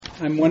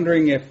I'm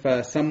wondering if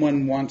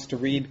someone wants to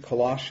read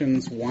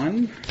Colossians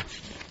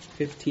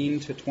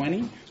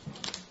 1:15-20,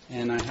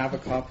 and I have a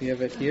copy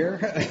of it here.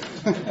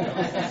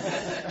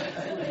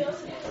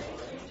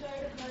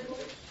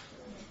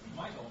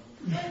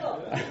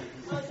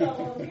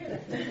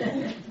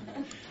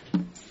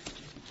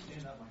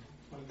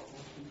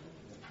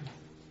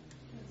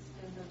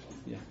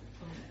 Yeah.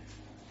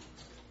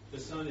 The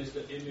Son is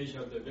the image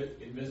of the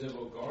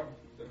invisible God,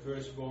 the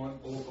firstborn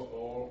over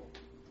all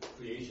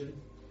creation.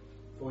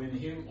 For in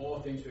him all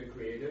things were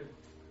created,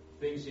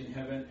 things in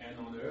heaven and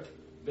on earth,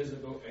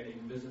 visible and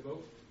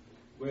invisible,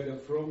 whether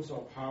thrones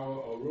or power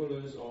or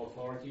rulers or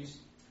authorities,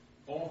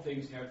 all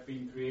things have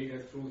been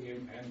created through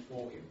him and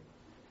for him.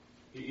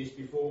 He is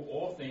before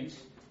all things,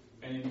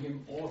 and in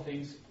him all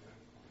things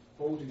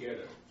hold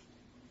together.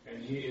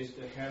 And he is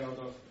the head of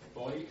the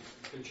body,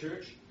 the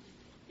church.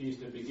 He is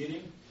the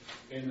beginning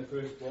and the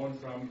firstborn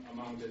from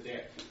among the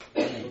dead,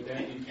 so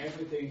that in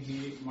everything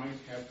he might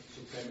have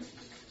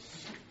supremacy.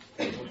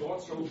 For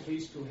God so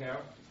pleased to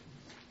have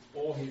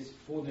all his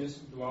fullness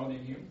dwell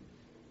in him,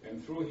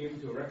 and through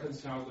him to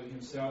reconcile to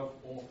himself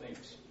all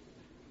things,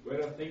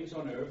 whether things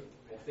on earth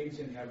or things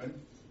in heaven,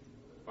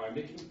 by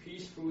making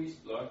peace through his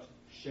blood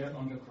shed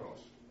on the cross.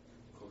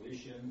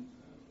 Colossians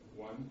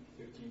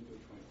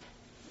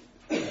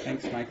 1:15-20.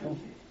 Thanks, Michael.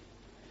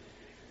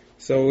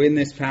 So in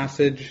this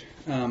passage,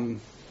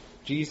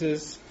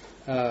 Jesus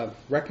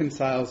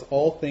reconciles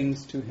all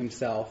things to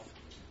himself.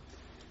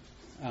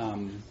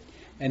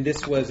 And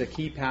this was a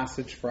key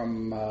passage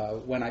from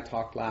when I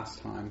talked last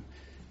time,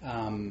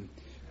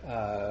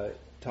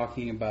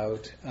 talking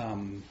about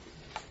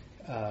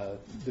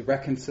the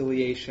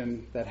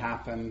reconciliation that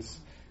happens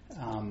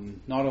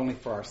not only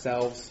for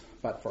ourselves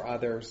but for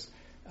others,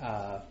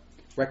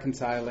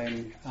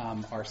 reconciling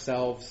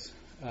ourselves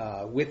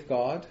with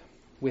God,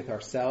 with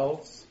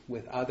ourselves,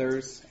 with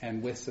others,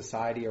 and with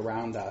society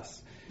around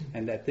us,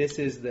 and that this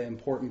is the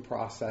important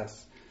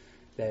process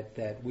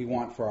that we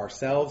want for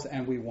ourselves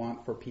and we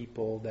want for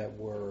people that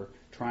we're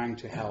trying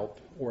to help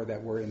or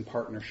that we're in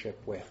partnership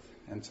with.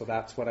 And so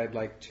that's what I'd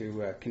like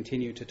to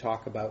continue to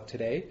talk about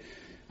today.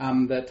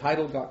 The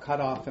title got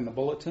cut off in the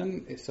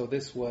bulletin, so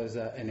this was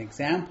an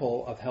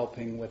example of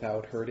helping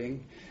without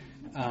hurting,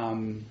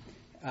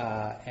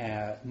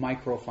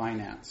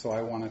 microfinance. So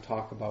I want to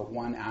talk about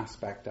one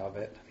aspect of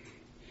it.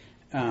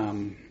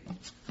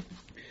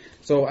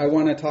 So I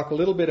want to talk a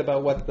little bit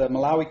about what the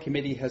Malawi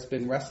Committee has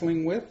been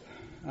wrestling with.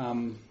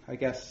 I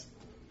guess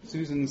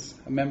Susan's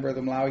a member of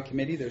the Malawi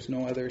Committee. There's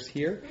no others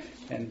here.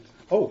 And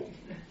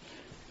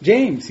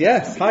James,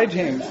 yes. Hi,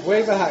 James.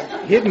 Way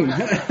back, hidden.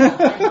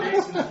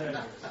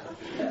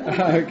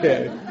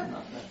 Okay.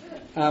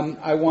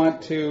 I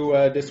want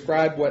to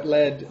describe what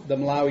led the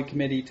Malawi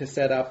Committee to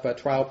set up a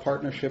trial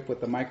partnership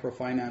with the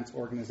microfinance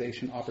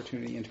organization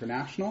Opportunity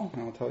International.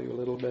 And I'll tell you a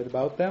little bit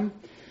about them.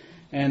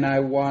 And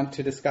I want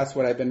to discuss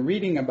what I've been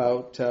reading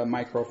about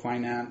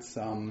microfinance,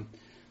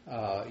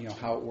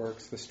 how it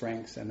works, the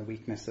strengths and the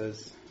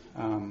weaknesses.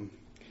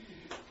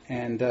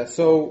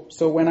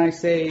 So when I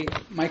say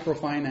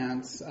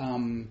microfinance,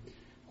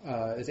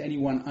 is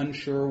anyone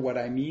unsure what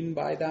I mean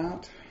by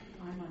that?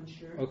 I'm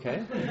unsure.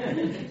 Okay.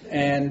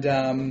 And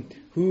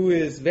who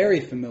is very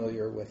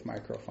familiar with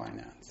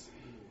microfinance?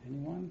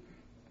 Anyone?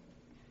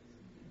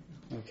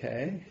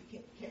 Okay.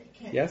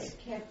 Yes?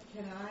 Can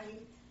I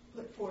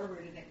put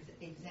forward an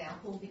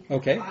example? Because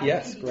okay, I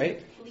yes, may be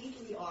great.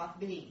 completely off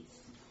base.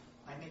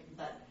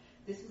 But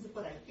this is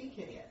what I think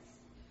it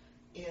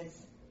is.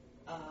 There's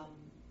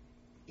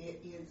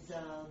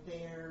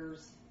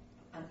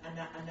a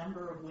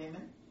number of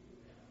women,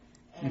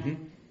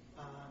 and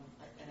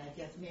and I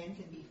guess men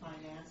can be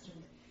financed,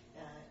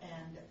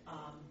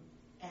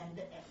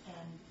 and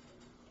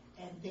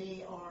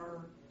they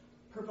are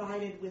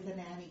provided with a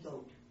nanny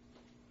goat.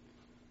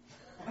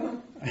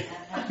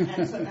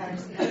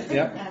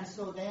 And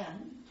so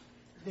then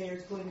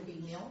there's going to be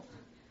milk,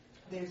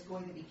 there's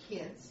going to be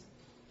kids.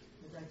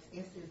 I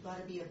guess there's got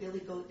to be a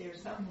billy goat there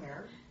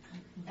somewhere,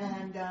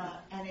 and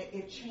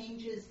it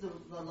changes the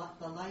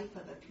life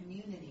of a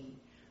community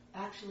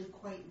actually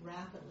quite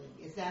rapidly.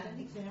 Is that an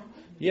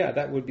example? Yeah,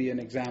 that would be an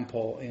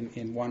example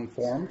in one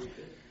form.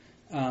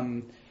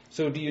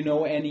 So do you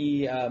know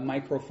any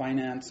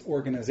microfinance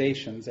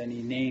organizations,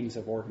 any names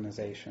of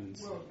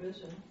organizations?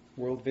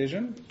 World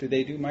Vision. Do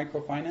they do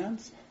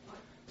microfinance?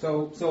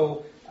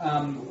 So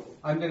I'm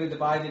going to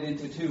divide it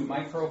into two,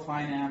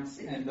 microfinance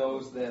and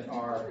those that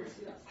are...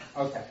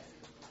 Okay.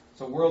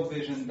 So World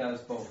Vision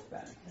does both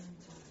then.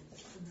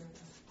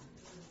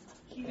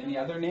 Any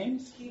other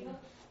names?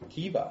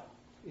 Kiva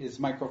is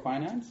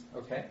microfinance.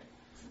 Okay.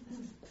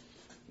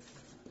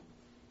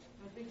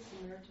 I think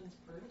Samaritan's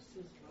Purse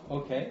as well.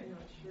 Okay. I'm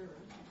not sure.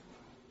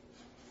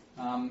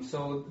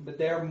 But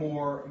they're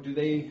more,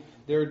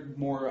 they're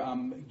more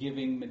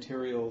giving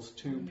materials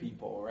to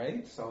people,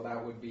 right? So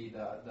that would be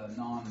the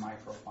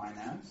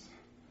non-microfinance.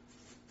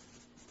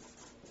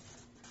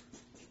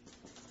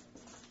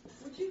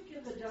 Would you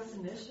give a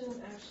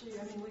definition, actually?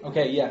 I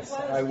mean, yes,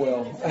 I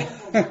will.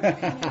 Can you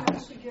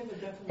actually give a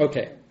definition?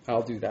 Okay,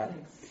 I'll do that.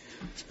 Thanks.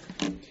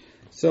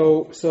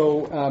 So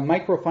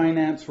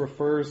microfinance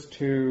refers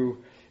to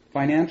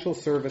financial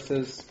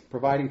services,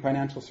 providing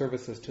financial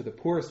services to the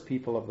poorest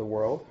people of the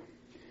world.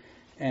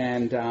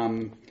 And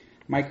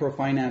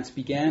microfinance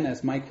began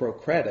as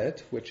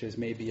microcredit, which is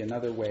maybe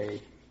another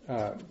way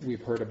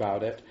we've heard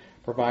about it,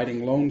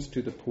 providing loans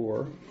to the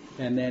poor.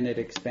 And then it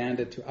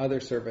expanded to other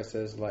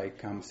services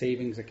like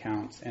savings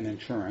accounts and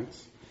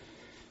insurance.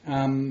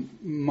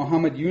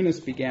 Muhammad Yunus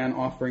began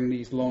offering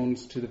these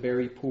loans to the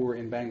very poor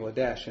in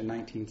Bangladesh in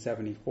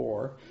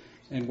 1974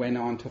 and went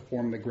on to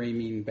form the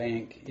Grameen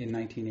Bank in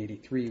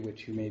 1983,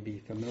 which you may be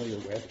familiar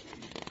with.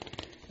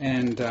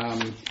 And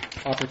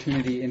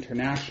Opportunity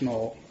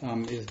International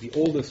is the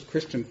oldest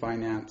Christian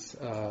finance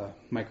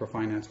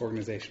microfinance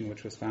organization,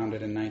 which was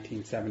founded in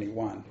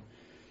 1971.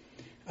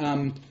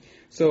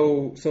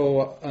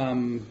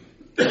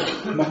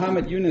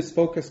 Muhammad Yunus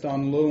focused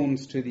on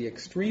loans to the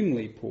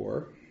extremely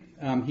poor.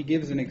 He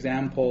gives an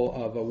example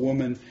of a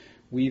woman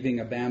weaving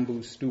a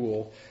bamboo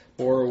stool,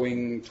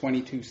 borrowing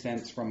 22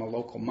 cents from a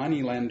local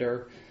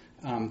moneylender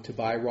to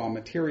buy raw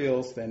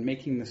materials, then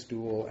making the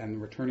stool and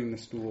returning the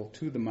stool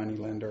to the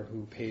moneylender,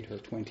 who paid her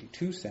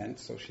 22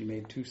 cents, so she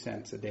made 2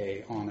 cents a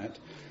day on it,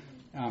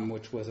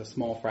 which was a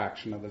small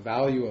fraction of the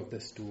value of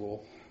the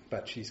stool,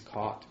 but she's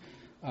caught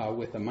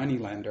with a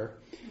moneylender.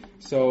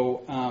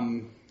 So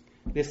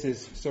this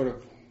is sort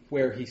of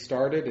where he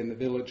started, in the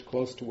village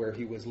close to where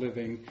he was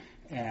living,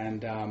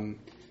 and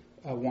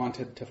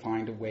wanted to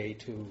find a way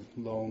to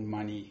loan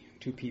money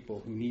to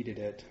people who needed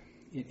it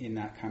in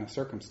that kind of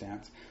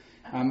circumstance.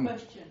 I have a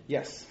question.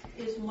 Yes.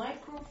 Is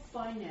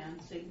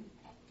microfinance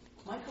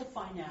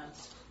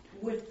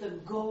with the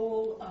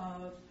goal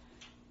of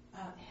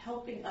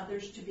helping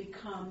others to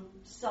become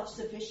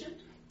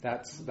self-sufficient?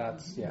 That's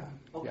yeah.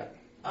 Okay.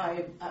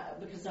 Yeah.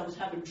 Because I was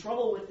having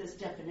trouble with this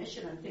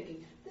definition, I'm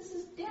thinking, this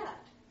is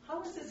debt.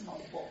 How is this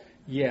helpful?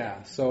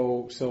 Yeah.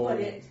 So.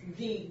 But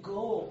the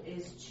goal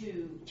is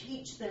to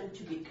teach them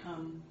to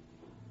become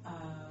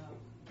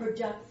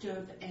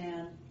productive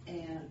and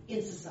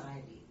in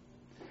society.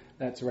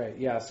 That's right.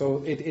 Yeah.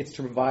 So it's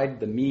to provide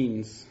the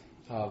means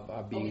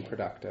of being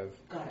productive.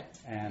 Got it.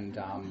 And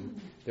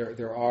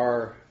there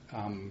are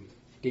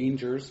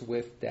dangers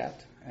with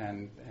debt,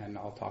 and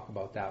I'll talk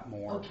about that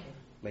more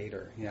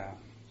later. Yeah.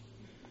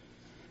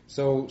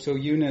 So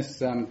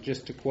Yunus,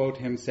 just to quote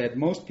him, said,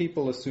 "Most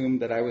people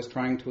assumed that I was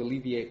trying to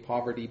alleviate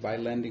poverty by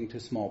lending to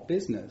small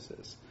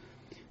businesses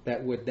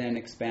that would then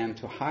expand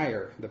to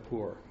hire the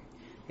poor.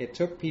 It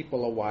took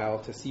people a while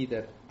to see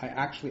that I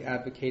actually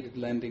advocated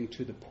lending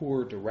to the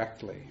poor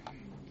directly."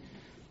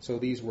 So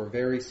these were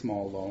very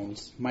small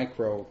loans,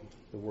 micro,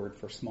 the word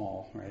for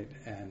small, right?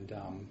 And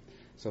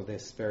so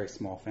this very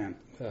small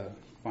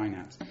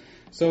finance.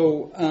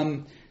 So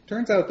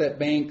turns out that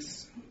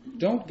banks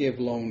don't give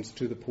loans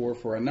to the poor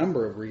for a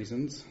number of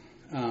reasons.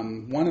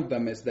 One of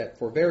them is that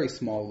for very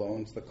small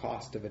loans, the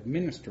cost of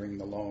administering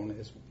the loan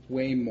is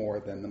way more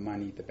than the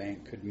money the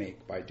bank could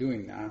make by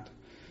doing that.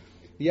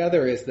 The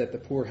other is that the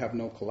poor have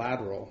no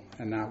collateral,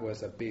 and that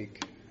was a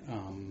big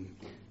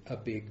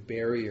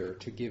barrier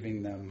to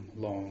giving them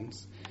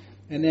loans.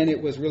 And then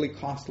it was really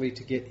costly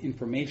to get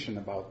information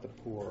about the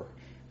poor,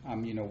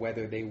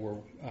 whether they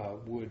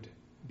would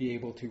be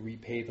able to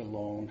repay the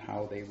loan,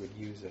 how they would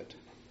use it.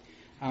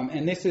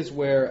 And this is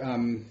where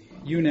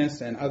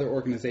Yunus and other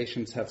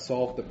organizations have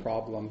solved the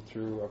problem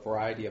through a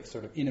variety of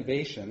sort of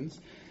innovations.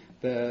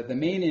 The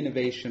main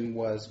innovation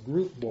was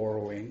group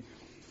borrowing,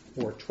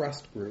 or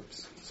trust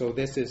groups. So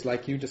this is,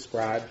 like you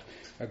described,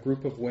 a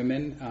group of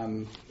women.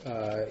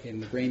 In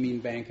the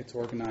Grameen Bank, it's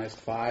organized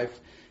 5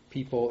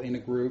 people in a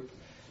group,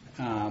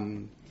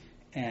 and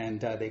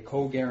they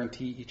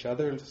co-guarantee each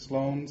other's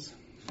loans,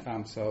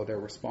 so they're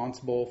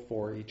responsible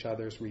for each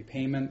other's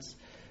repayments.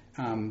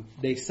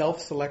 They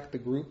self-select the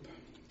group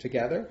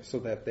together so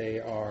that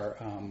they are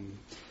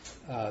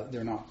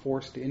they're not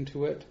forced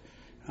into it,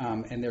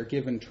 and they're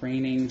given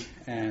training,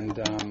 and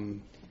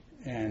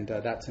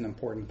that's an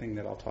important thing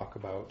that I'll talk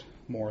about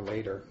more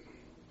later.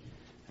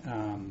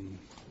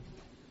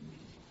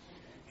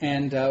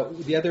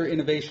 The other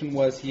innovation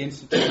was he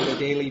instituted a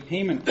daily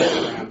payment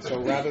program. So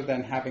rather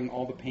than having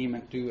all the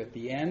payment due at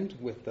the end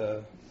with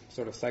the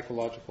sort of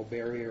psychological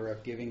barrier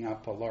of giving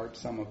up a large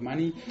sum of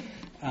money,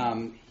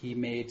 he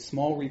made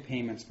small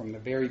repayments from the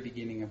very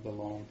beginning of the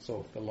loan.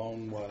 So if the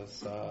loan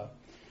was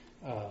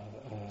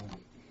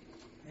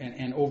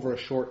and over a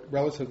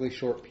relatively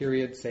short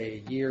period,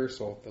 say a year,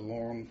 so if the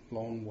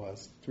loan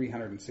was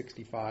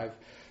 $365,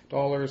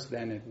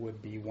 then it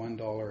would be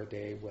 $1 a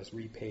day was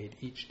repaid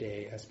each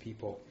day as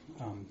people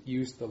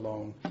used the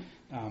loan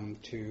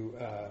to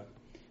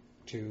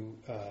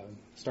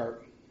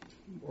start,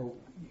 or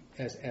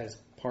as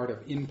part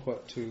of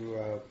input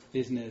to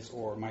business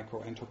or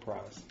micro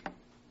enterprise.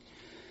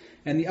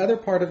 And the other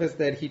part of it is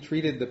that he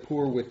treated the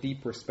poor with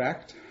deep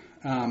respect.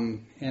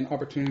 And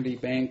Opportunity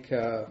Bank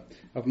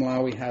of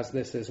Malawi has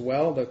this as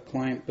well. The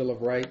Client Bill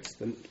of Rights,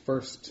 the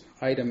first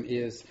item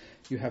is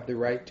you have the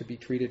right to be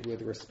treated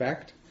with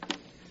respect.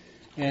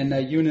 And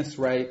Yunus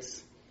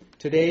writes,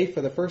 Today, for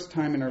the first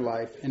time in her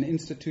life, an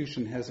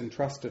institution has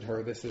entrusted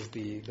her, this is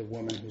the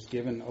woman who's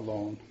given a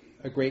loan,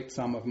 a great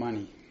sum of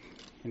money.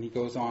 And he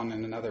goes on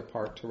in another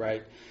part to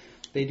write,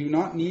 they do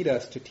not need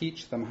us to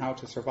teach them how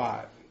to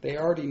survive. They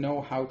already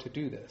know how to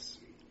do this.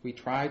 We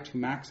try to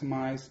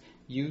maximize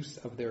use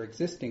of their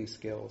existing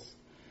skills.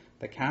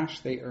 The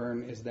cash they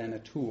earn is then a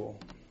tool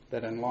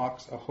that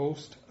unlocks a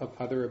host of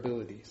other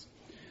abilities.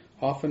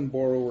 Often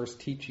borrowers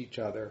teach each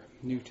other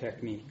new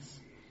techniques.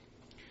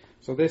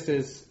 So this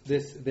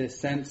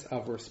sense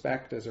of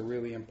respect is a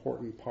really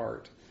important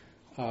part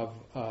of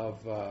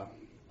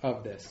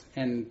this.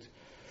 And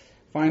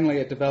finally,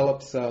 it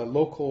develops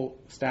local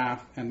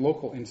staff and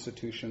local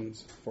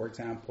institutions. For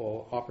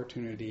example,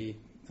 Opportunity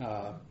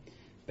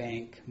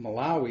Bank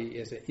Malawi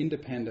is an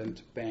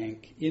independent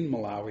bank in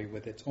Malawi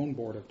with its own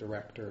board of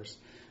directors,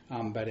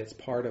 but it's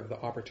part of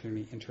the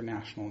Opportunity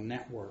International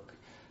network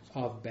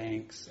of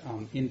banks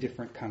in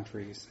different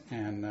countries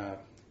and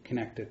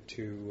connected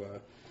to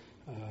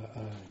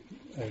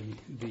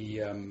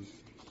the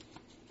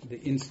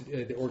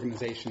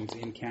organizations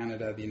in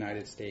Canada, the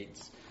United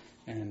States,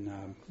 and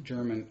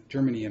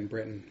Germany and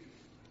Britain.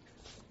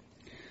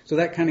 So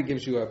that kind of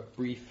gives you a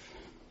brief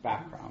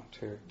background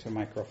to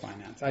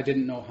microfinance. I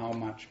didn't know how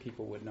much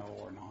people would know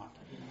or not.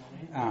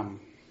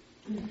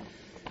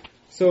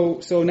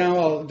 So now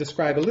I'll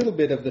describe a little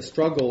bit of the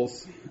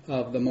struggles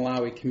of the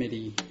Malawi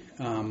Committee,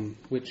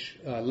 which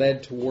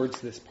led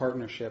towards this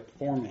partnership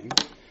forming.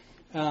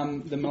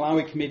 The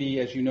Malawi Committee,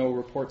 as you know,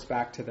 reports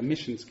back to the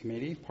Missions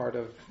Committee, part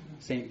of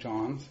St.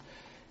 John's.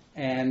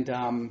 And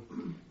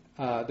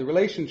the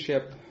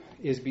relationship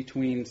is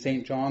between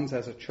St. John's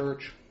as a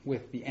church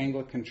with the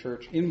Anglican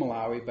Church in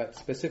Malawi, but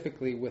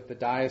specifically with the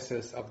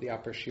Diocese of the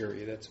Upper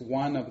Shiri. That's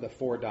one of the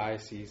 4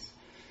 dioceses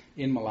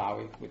in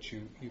Malawi, which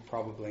you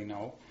probably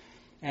know.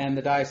 And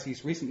the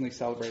diocese recently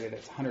celebrated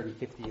its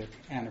 150th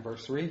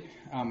anniversary,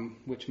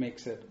 which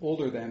makes it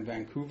older than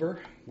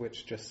Vancouver,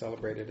 which just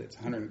celebrated its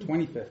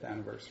 125th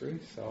anniversary.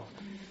 So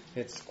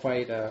it's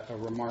quite a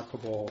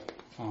remarkable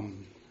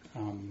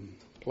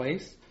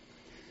place.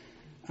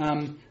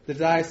 The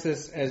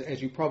diocese,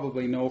 as you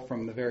probably know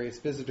from the various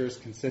visitors,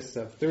 consists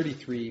of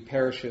 33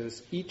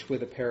 parishes, each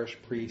with a parish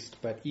priest,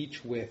 but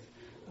each with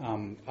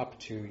up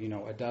to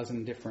a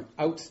dozen different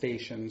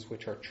outstations,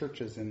 which are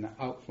churches in the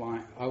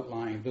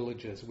outlying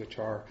villages, which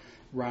are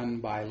run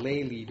by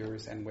lay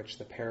leaders and which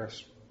the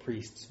parish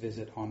priests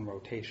visit on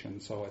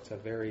rotation. So it's a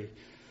very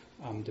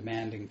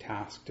demanding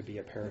task to be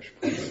a parish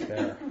priest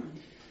there.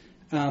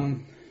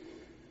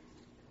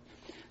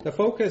 The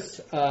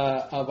focus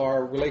of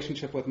our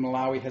relationship with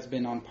Malawi has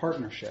been on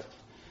partnership.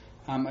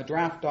 A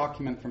draft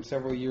document from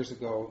several years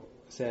ago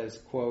says,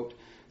 quote,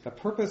 the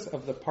purpose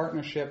of the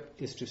partnership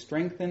is to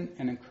strengthen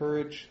and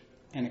encourage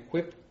and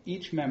equip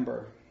each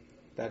member,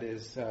 that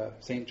is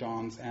St.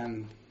 John's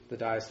and the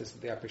Diocese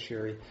of the Upper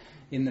Shiri,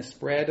 in the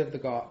spread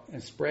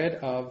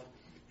of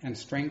and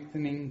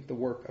strengthening the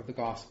work of the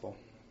gospel.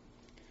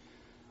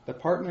 The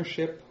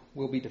partnership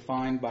will be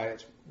defined by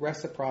its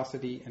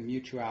reciprocity and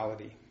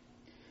mutuality.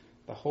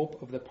 The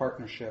hope of the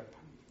partnership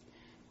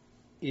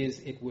is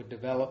it would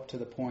develop to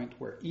the point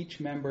where each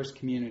member's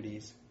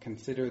communities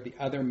consider the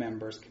other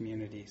members'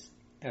 communities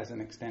as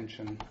an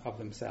extension of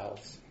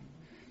themselves.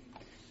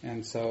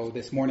 And so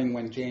this morning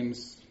when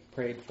James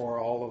prayed for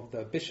all of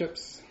the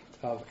bishops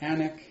of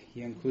Anak,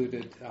 he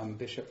included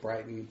Bishop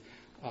Brighton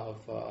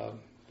of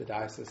the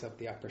Diocese of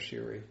the Upper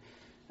Shiri.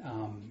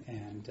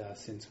 And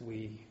since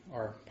we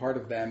are part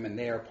of them and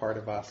they are part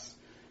of us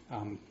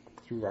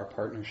through our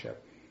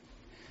partnership.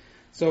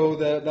 So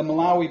the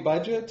Malawi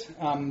budget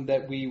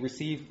that we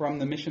receive from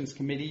the Missions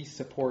Committee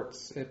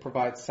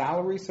provides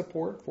salary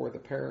support for the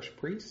parish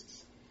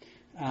priests.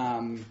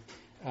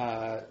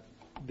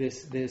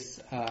 This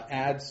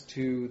adds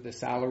to the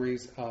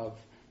salaries of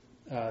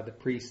the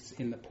priests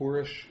in the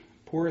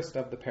poorest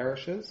of the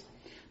parishes,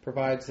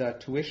 provides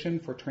tuition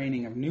for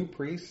training of new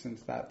priests,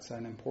 since that's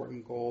an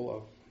important goal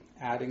of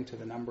adding to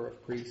the number of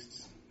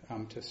priests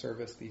to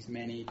service these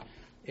many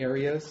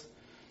areas,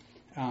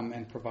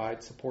 and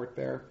provide support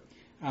there.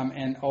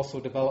 And also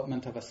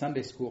development of a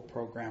Sunday school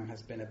program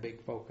has been a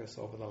big focus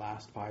over the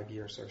last 5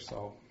 years or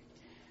so.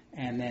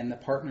 And then the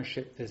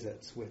partnership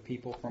visits with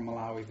people from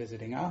Malawi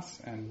visiting us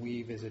and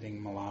we visiting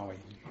Malawi.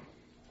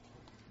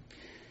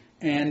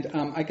 And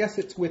I guess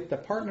it's with the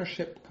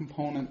partnership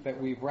component that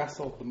we've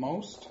wrestled the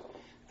most,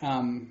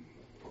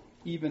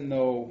 even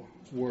though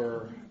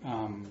we're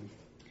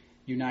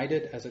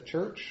united as a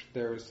church.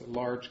 There's a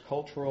large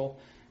cultural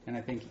and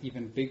I think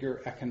even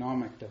bigger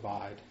economic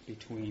divide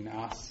between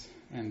us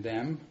and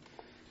them.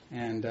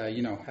 And,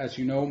 as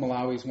you know,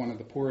 Malawi is one of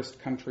the poorest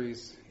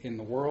countries in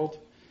the world.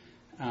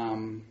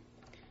 How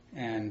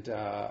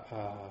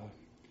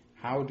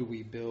do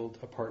we build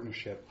a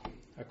partnership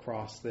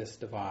across this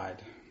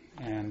divide?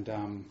 And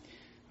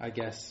I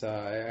guess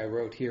I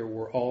wrote here,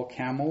 we're all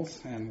camels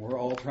and we're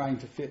all trying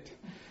to fit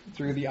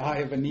through the eye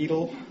of a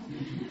needle.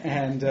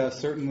 And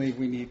certainly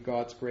we need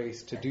God's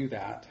grace to do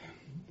that.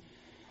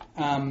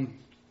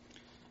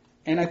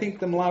 And I think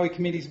the Malawi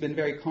Committee has been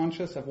very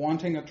conscious of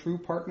wanting a true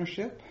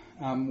partnership.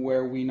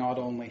 where we not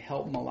only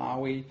help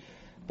Malawi,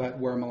 but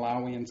where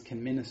Malawians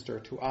can minister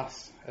to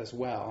us as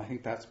well. I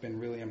think that's been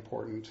really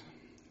important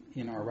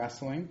in our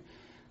wrestling.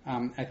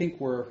 I think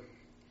we're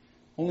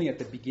only at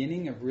the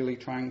beginning of really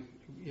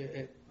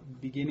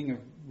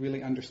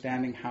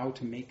understanding how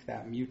to make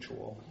that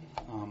mutual.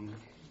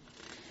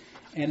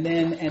 And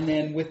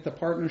then with the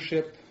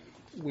partnership,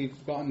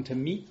 we've gotten to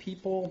meet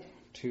people,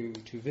 to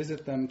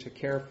visit them, to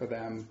care for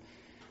them,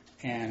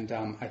 and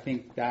I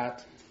think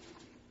that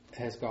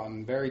has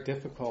gotten very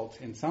difficult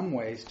in some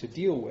ways to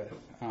deal with.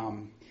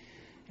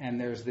 And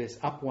there's this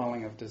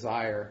upwelling of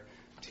desire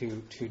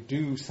to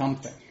do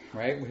something,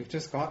 right? We've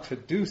just got to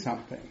do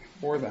something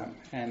for them,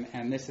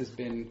 and this has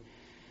been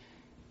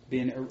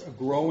a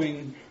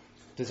growing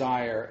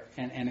desire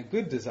and a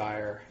good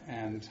desire,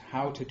 and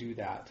how to do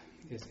that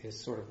is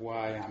sort of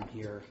why I'm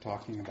here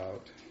talking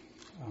about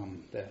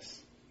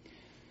this.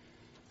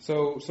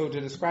 So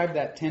to describe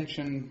that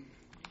tension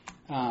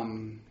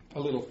a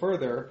little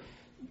further,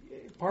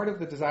 part of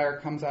the desire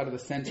comes out of the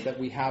sense that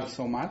we have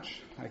so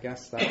much. I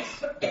guess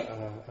that's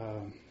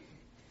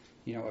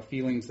a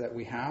feelings that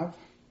we have,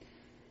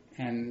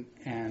 and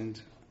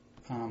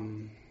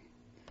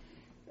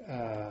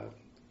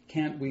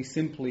can't we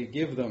simply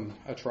give them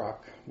a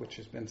truck, which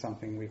has been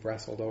something we've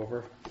wrestled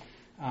over.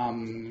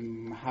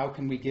 How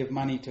can we give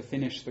money to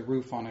finish the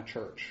roof on a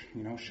church?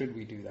 Should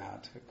we do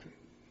that?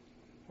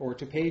 Or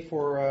to pay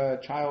for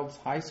a child's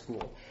high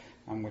school,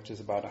 which is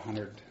about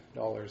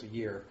 $100 a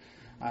year.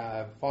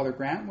 Father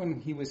Grant,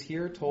 when he was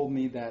here, told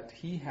me that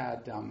he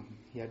had I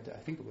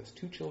think it was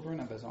 2 children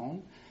of his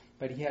own,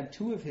 but he had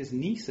 2 of his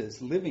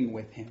nieces living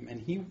with him,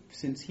 and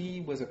since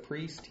he was a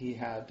priest, he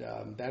had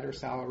better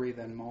salary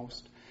than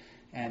most,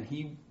 and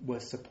he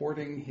was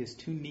supporting his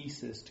 2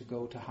 nieces to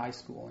go to high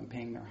school and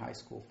paying their high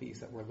school fees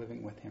that were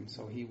living with him.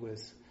 So he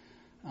was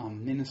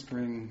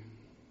ministering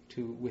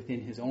to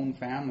within his own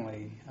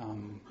family,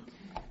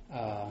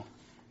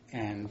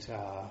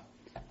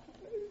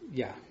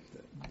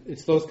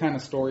 it's those kind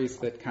of stories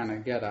that kind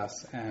of get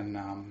us,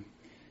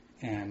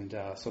 and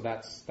so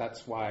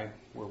that's why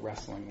we're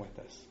wrestling with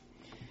this.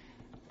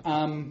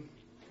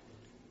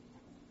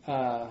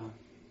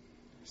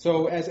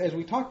 So as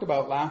we talked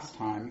about last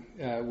time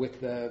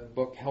with the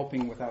book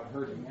Helping Without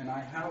Hurting, and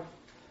I have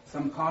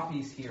some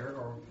copies here,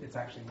 or it's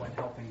actually When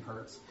Helping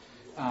Hurts,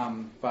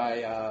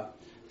 by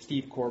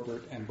Steve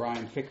Corbett and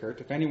Brian Fickert.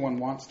 If anyone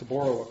wants to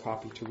borrow a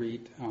copy to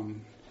read,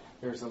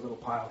 there's a little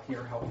pile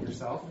here, help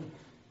yourself.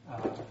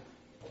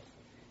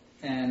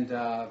 And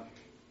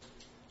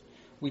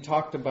we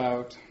talked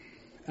about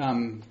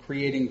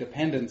creating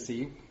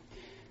dependency,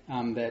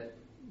 that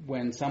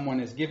when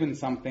someone is given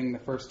something, the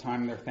first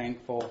time they're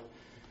thankful,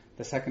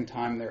 the second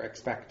time they're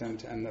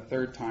expectant, and the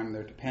third time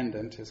they're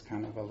dependent, is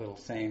kind of a little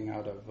saying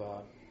out of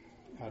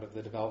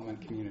the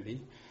development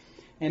community.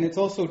 And it's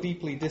also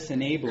deeply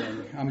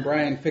disenabling.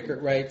 Brian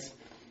Fickert writes,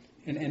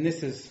 and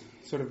this is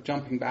sort of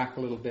jumping back a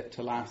little bit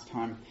to last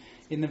time,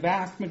 in the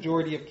vast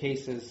majority of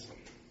cases,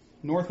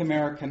 North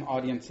American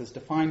audiences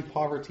define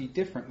poverty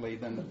differently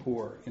than the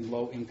poor in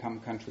low-income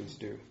countries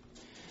do.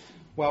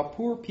 While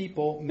poor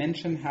people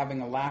mention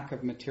having a lack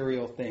of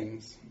material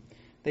things,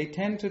 they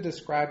tend to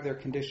describe their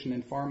condition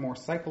in far more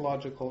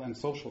psychological and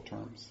social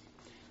terms,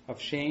 of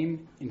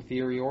shame,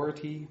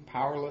 inferiority,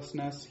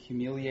 powerlessness,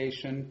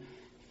 humiliation,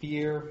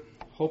 fear,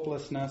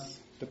 hopelessness,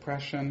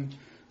 depression,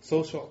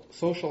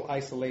 social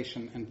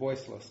isolation, and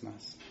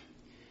voicelessness.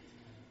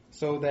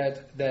 So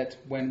that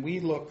when we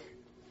look,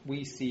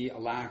 we see a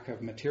lack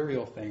of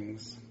material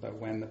things, but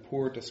when the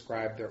poor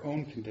describe their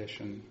own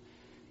condition,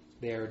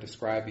 they are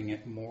describing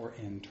it more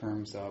in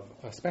terms of,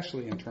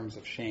 especially in terms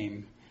of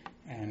shame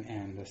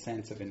and the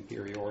sense of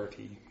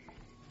inferiority.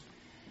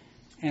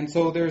 And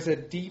so there's a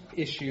deep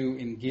issue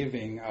in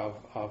giving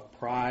of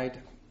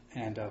pride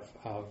and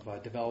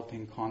of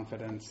developing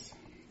confidence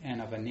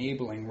and of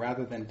enabling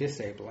rather than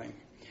disabling.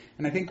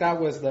 And I think that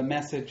was the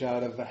message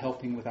out of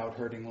Helping Without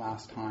Hurting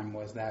last time,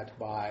 was that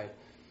by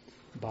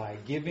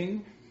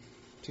giving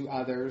to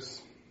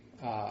others,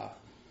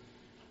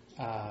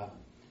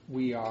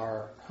 we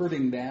are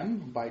hurting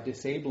them by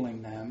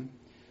disabling them,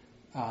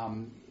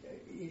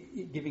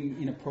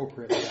 giving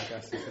inappropriately, I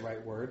guess is the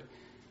right word,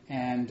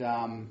 and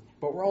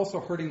but we're also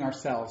hurting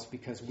ourselves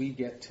because we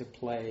get to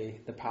play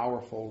the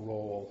powerful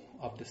role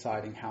of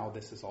deciding how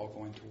this is all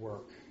going to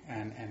work.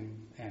 And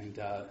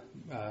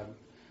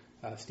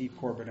Steve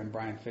Corbett and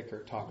Brian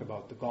Fickert talk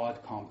about the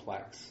God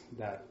complex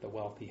that the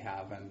wealthy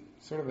have, and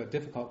sort of a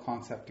difficult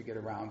concept to get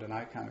around, and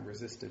I kind of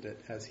resisted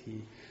it as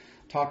he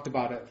talked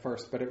about it at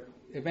first, but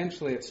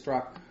eventually it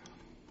struck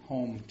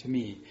home to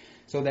me.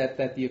 So that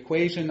the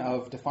equation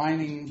of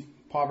defining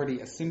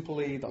poverty as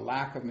simply the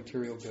lack of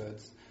material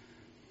goods,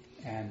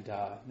 and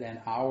then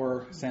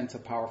our sense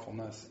of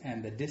powerfulness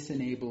and the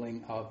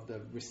disenabling of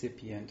the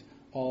recipient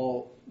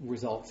all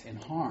results in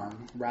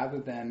harm rather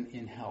than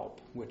in help,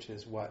 which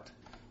is what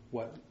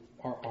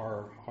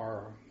our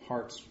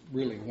hearts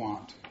really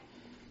want.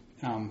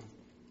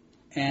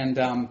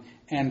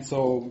 And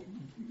so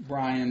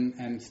Brian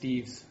and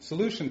Steve's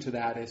solution to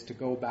that is to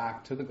go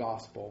back to the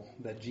gospel,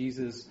 that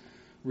Jesus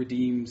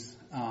redeems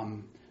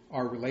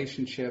our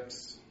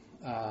relationships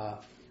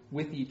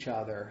with each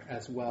other,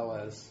 as well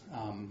as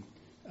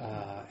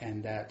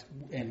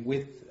and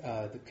with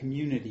the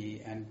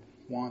community, and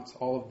wants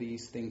all of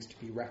these things to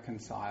be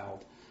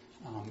reconciled,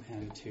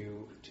 and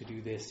to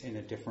do this in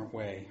a different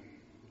way,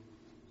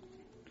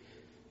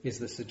 is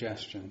the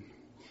suggestion.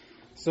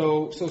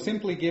 So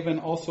Simply Given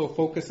also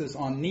focuses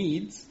on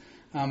needs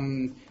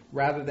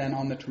rather than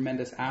on the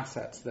tremendous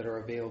assets that are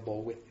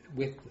available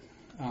with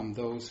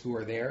those who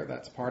are there.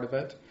 That's part of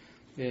it.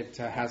 It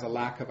has a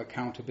lack of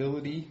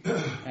accountability,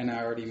 and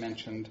I already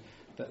mentioned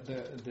that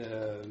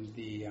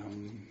the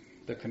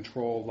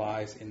control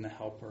lies in the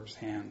helper's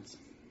hands.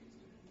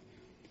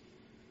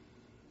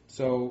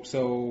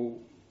 So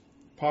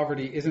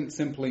poverty isn't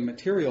simply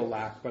material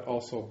lack, but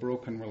also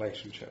broken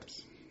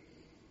relationships.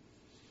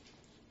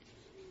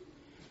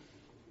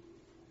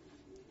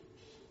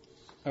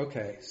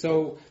 Okay,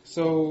 so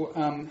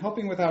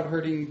Helping Without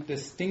Hurting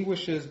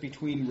distinguishes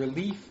between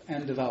relief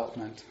and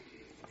development.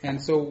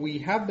 And so we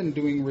have been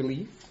doing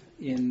relief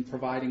in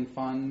providing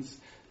funds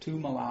to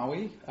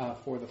Malawi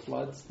for the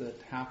floods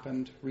that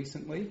happened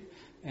recently.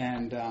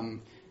 And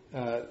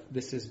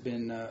this has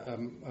been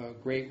a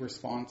great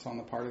response on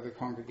the part of the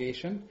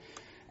congregation.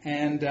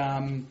 And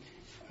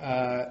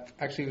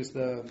actually it was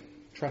the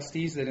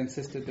trustees that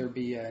insisted there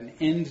be an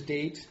end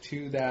date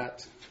to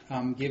that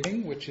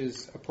giving, which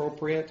is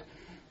appropriate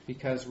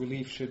because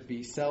relief should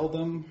be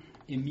seldom,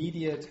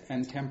 immediate,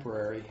 and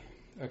temporary,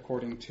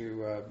 according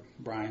to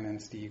Brian and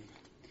Steve.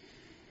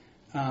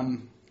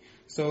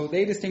 So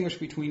they distinguish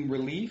between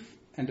relief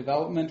and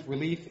development.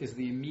 Relief is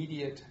the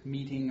immediate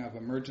meeting of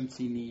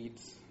emergency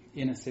needs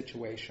in a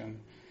situation,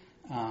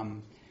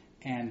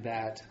 and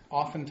that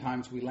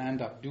oftentimes we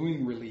land up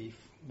doing relief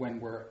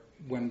when we're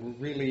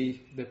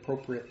really the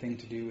appropriate thing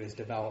to do is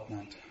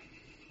development.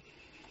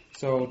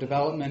 So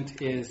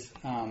development is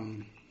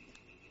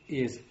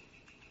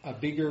a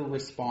bigger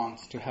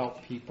response to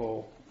help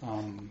people.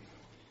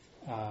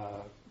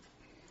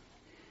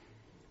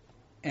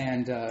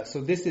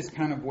 So this is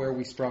kind of where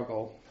we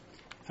struggle.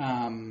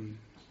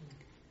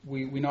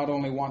 We not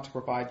only want to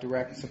provide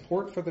direct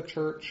support for the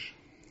church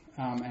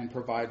and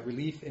provide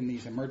relief in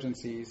these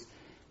emergencies,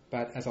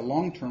 but as a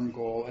long-term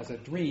goal, as a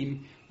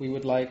dream, we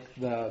would like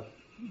the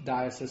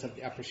Diocese of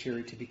the Upper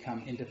Shiri to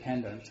become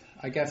independent.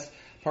 I guess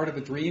part of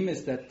the dream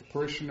is that the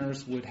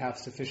parishioners would have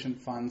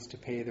sufficient funds to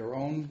pay their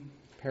own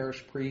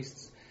parish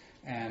priests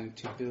and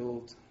to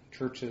build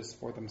churches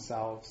for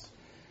themselves.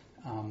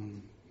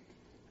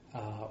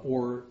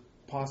 Or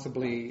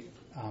possibly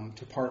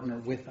to partner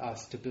with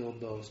us to build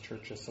those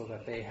churches so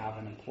that they have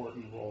an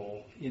important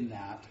role in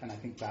that. And I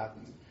think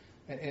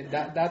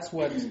that's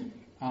what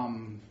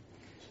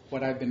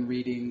I've been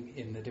reading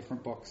in the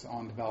different books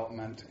on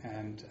development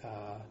and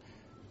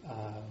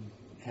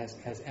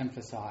has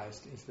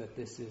emphasized, is that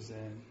this is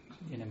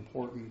an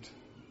important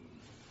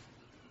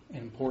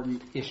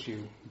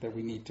issue that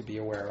we need to be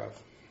aware of.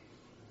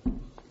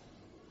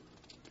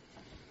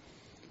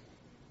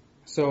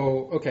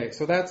 So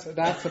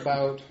that's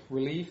about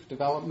relief,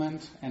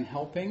 development, and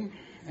helping,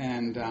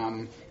 and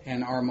our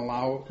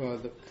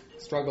the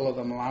struggle of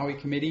the Malawi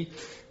Committee.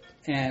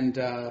 And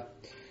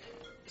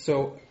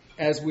so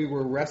as we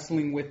were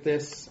wrestling with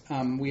this,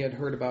 we had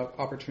heard about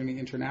Opportunity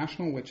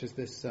International, which is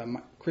this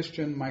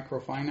Christian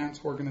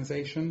microfinance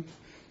organization,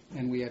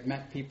 and we had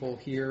met people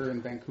here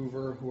in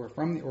Vancouver who are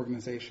from the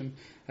organization.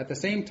 At the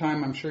same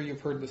time, I'm sure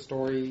you've heard the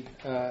story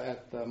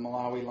at the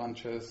Malawi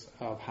lunches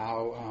of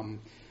how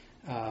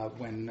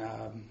when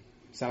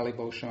Sally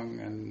Boshung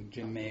and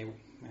Jim May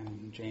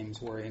and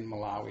James were in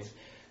Malawi,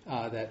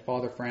 that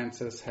Father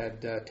Francis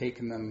had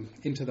taken them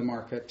into the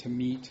market to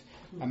meet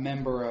a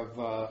member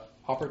of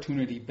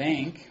Opportunity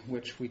Bank,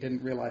 which we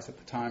didn't realize at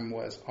the time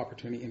was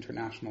Opportunity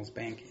International's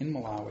bank in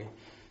Malawi,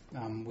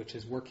 which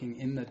is working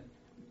in the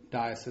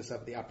Diocese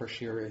of the Upper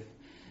Shiri.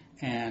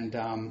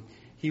 And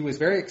he was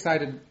very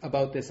excited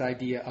about this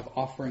idea of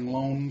offering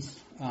loans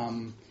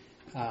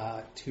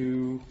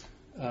to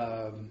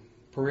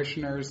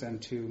parishioners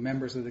and to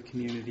members of the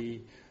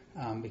community,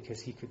 because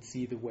he could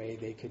see the way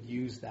they could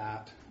use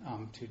that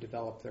to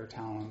develop their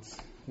talents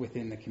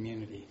within the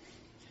community.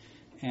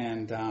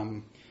 And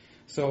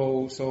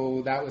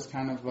so that was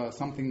kind of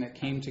something that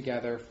came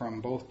together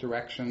from both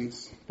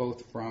directions,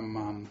 both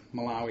from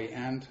Malawi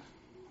and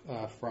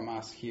from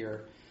us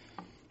here,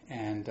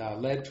 and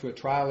led to a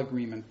trial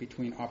agreement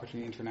between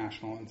Opportunity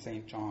International and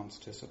St. John's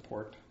to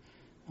support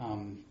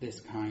this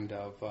kind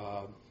of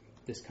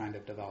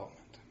development.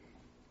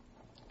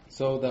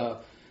 So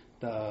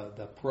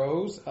the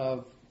pros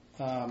of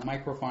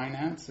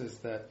microfinance is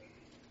that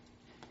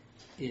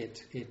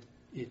it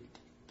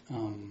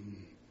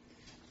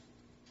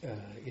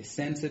is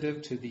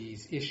sensitive to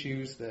these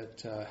issues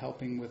that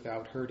Helping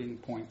Without Hurting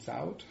points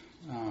out.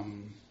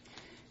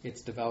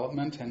 It's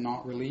development and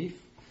not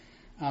relief.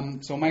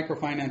 So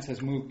microfinance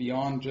has moved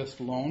beyond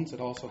just loans.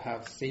 It also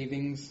has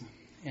savings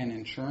and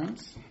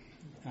insurance.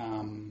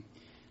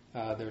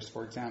 There's,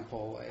 for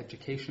example,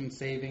 education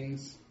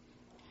savings,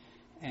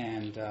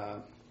 and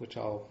which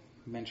I'll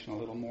mention a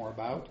little more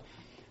about.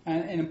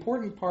 And an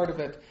important part of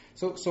it,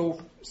 so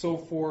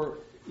for,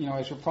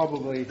 as you're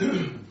probably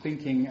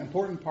thinking,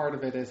 important part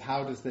of it is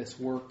how does this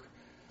work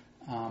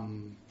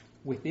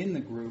within the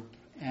group,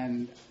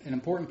 and an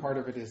important part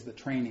of it is the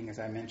training, as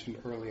I mentioned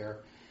earlier.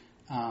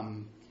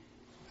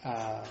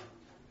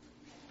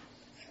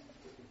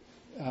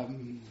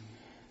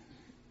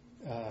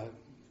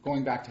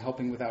 Going back to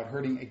helping without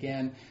hurting,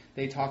 again,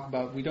 they talk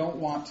about we don't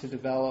want to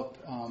develop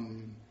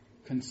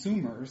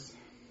consumers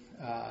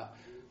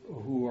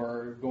who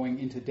are going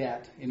into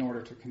debt in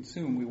order to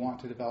consume. We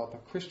want to develop a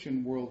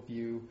Christian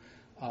worldview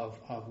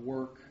of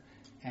work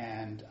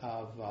and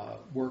of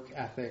work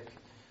ethic,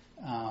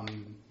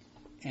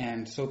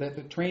 and so that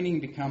the training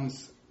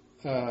becomes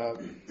a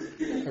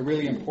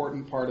really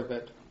important part of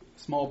it.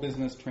 Small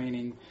business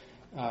training,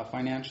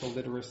 financial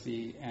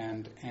literacy,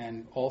 and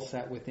all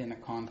set within a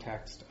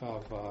context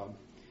of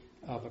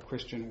a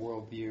Christian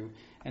worldview.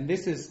 And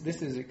this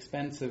is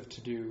expensive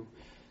to do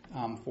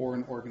for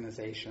an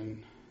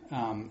organization,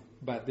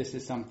 but this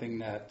is something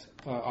that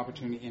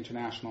Opportunity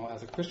International,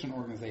 as a Christian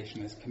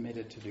organization, is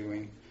committed to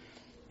doing.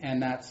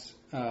 And that's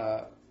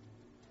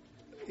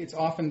it's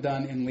often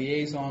done in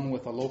liaison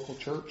with a local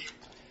church,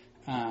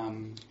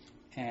 and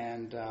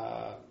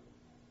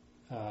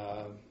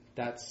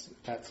that's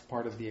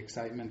part of the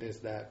excitement, is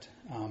that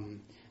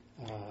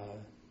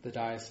the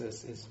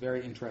diocese is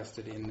very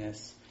interested in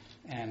this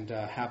and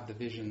have the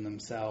vision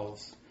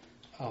themselves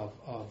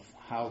of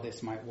how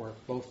this might work.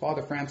 Both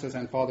Father Francis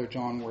and Father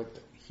John were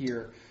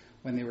here,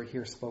 when they were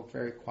here, spoke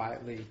very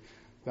quietly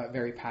but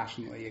very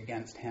passionately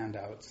against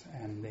handouts,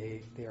 and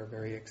they are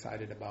very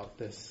excited about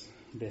this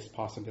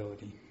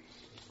possibility.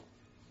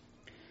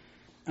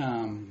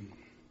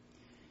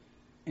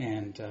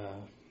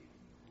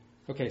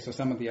 Okay, so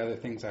some of the other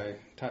things I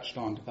touched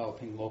on: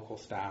 developing local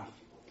staff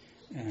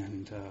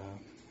and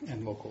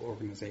local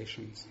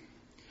organizations.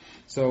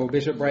 So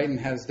Bishop Brighton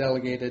has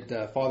delegated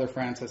Father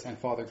Francis and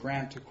Father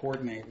Grant to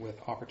coordinate with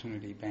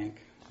Opportunity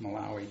Bank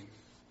Malawi.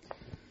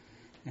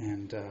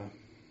 And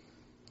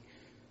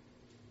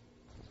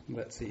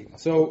let's see.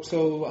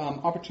 So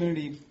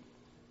Opportunity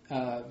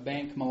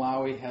Bank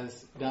Malawi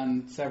has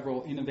done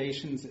several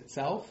innovations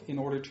itself in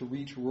order to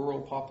reach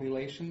rural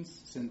populations.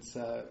 Since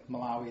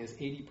Malawi is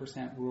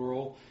 80%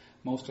 rural,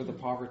 most of the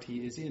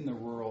poverty is in the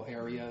rural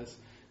areas.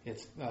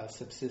 It's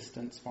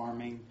subsistence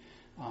farming,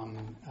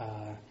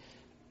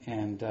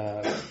 and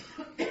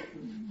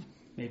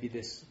maybe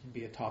this would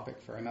be a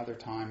topic for another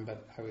time,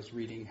 but I was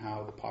reading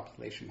how the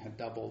population had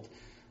doubled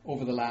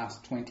over the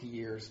last 20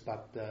 years,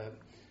 but the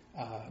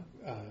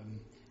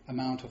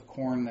amount of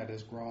corn that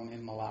is grown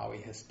in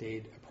Malawi has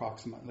stayed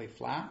approximately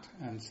flat,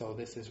 and so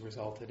this has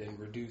resulted in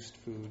reduced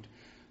food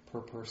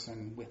per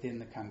person within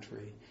the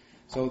country.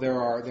 So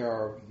there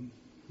are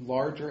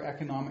larger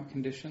economic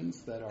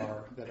conditions that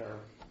are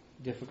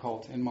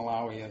difficult in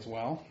Malawi as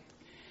well.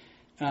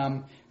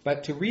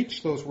 But to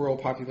reach those rural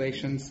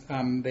populations,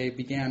 they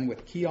began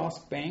with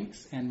kiosk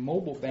banks and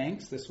mobile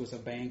banks. This was a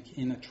bank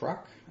in a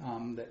truck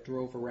that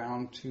drove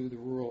around to the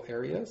rural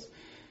areas.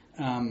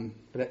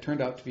 But it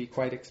turned out to be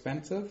quite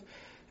expensive.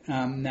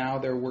 Now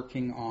they're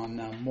working on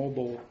a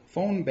mobile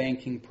phone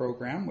banking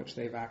program, which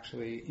they've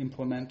actually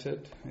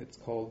implemented. It's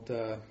called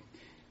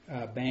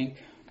Bank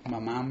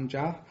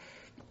Mamanja.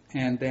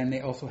 And then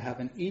they also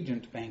have an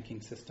agent banking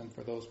system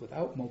for those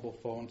without mobile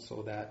phones,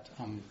 so that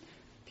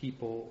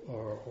people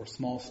or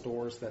small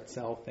stores that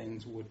sell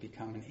things would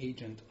become an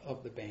agent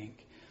of the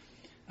bank.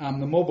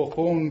 The mobile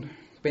phone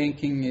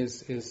banking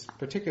is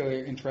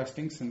particularly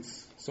interesting,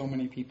 since so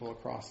many people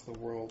across the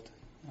world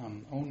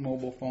own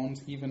mobile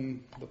phones,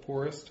 even the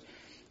poorest,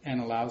 and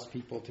allows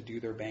people to do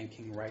their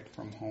banking right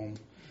from home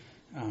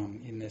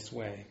in this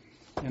way.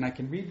 And I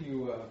can read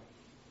you,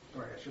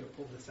 sorry, I should have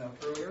pulled this out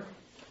earlier,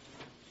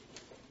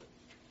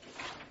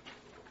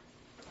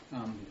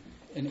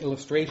 an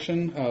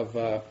illustration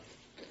of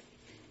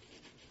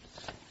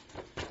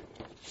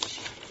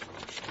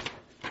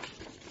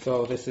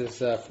so this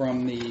is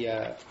from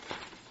the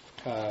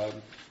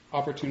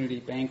Opportunity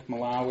Bank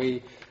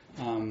Malawi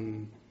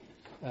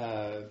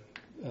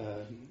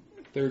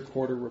third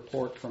quarter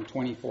report from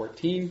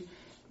 2014,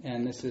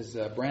 and this is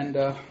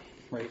Brenda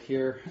right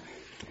here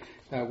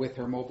with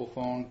her mobile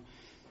phone.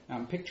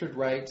 Pictured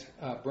right,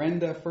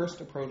 Brenda first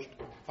approached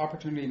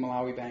Opportunity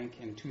Malawi Bank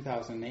in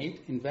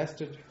 2008,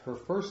 invested her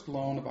first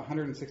loan of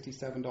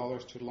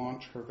 $167 to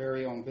launch her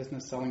very own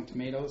business selling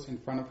tomatoes in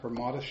front of her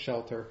modest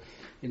shelter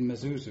in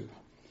Mazuzu.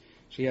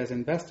 She has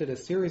invested a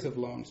series of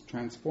loans,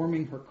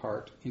 transforming her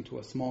cart into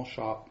a small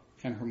shop,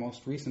 and her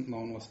most recent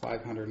loan was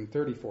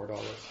 $534.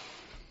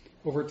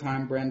 Over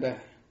time, Brenda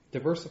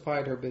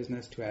diversified her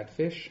business to add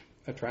fish,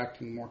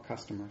 attracting more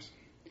customers.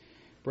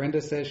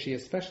 Brenda says she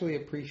especially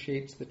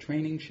appreciates the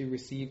training she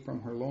received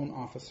from her loan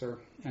officer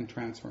and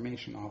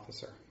transformation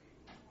officer.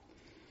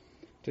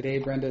 Today,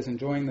 Brenda is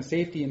enjoying the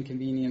safety and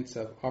convenience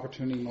of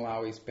Opportunity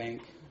Malawi's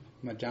Bank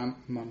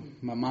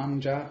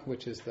Mamanja,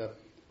 which is the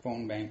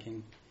phone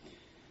banking,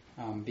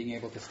 being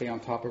able to stay on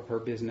top of her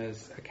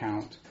business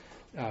account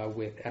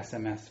with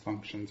SMS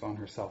functions on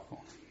her cell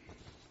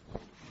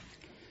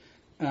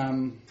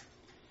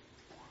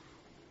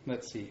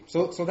let's see.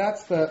 So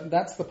that's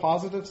the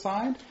positive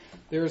side.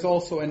 There is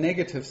also a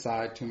negative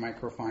side to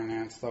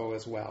microfinance, though,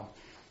 as well.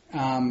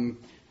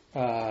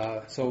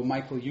 So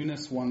Michael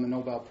Yunus won the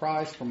Nobel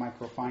Prize for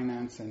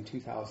microfinance in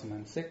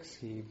 2006.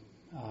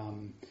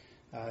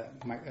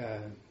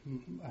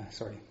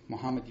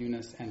 Mohammed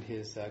Yunus and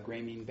his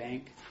Grameen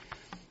Bank.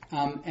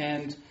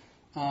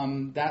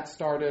 That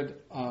started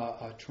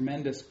a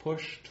tremendous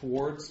push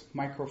towards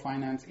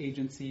microfinance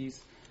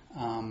agencies.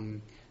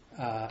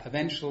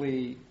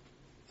 Eventually,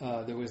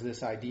 there was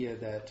this idea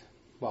that,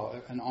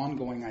 an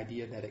ongoing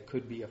idea that it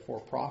could be a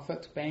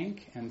for-profit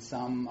bank, and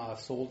some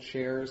sold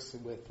shares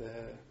with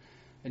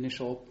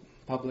initial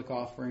public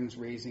offerings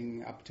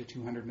raising up to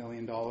 $200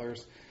 million.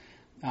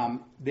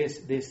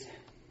 This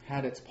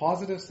had its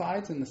positive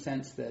sides in the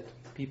sense that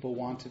people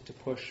wanted to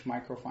push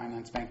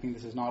microfinance banking.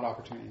 This is not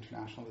Opportunity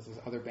International, this is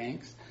other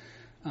banks,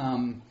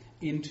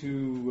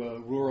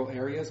 into rural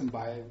areas, and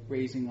by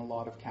raising a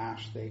lot of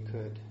cash, they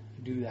could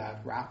do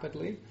that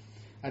rapidly.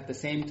 At the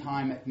same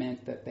time, it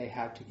meant that they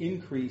had to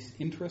increase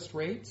interest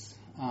rates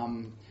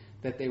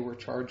that they were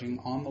charging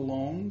on the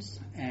loans,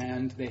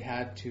 and they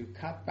had to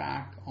cut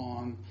back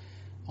on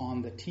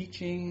the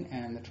teaching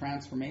and the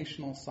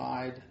transformational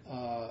side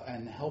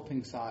and the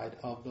helping side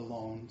of the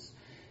loans.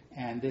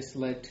 And this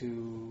led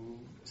to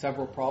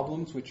several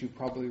problems, which you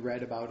probably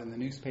read about in the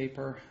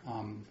newspaper,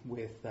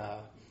 with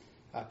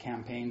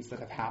campaigns that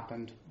have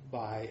happened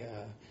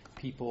by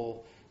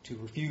people to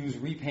refuse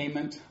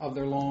repayment of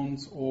their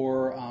loans,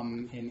 or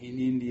in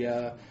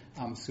India,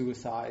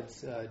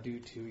 suicides due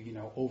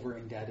to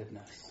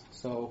over-indebtedness.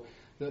 So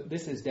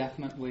this is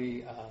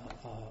definitely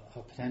a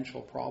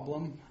potential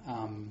problem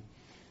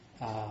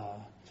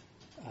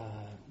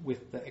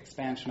with the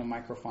expansion of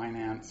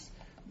microfinance.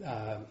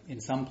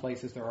 In some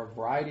places, there are a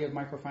variety of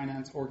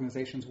microfinance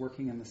organizations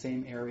working in the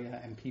same area,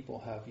 and people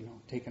have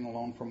taken a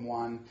loan from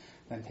one,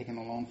 then taken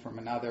a loan from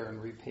another,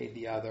 and repaid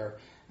the other,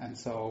 and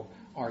so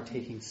are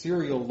taking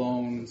serial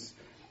loans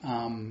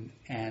and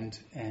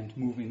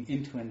moving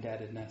into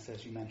indebtedness,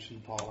 as you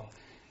mentioned, Paula.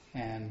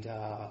 And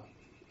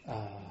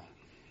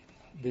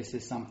this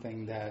is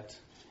something that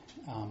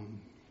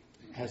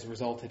has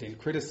resulted in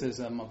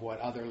criticism of what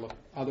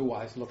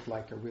otherwise looked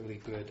like a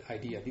really good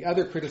idea. The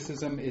other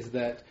criticism is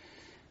that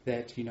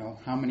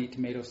how many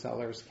tomato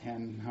stores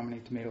can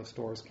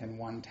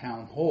one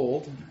town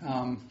hold?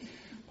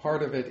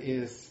 Part of it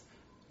is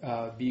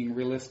being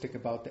realistic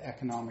about the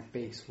economic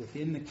base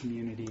within the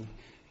community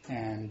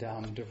and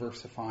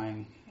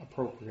diversifying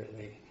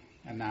appropriately,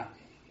 and that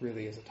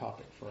really is a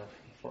topic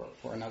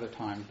for another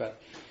time. But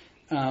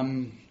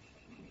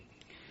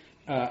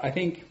I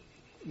think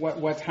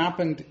what's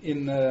happened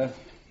in the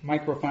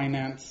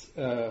microfinance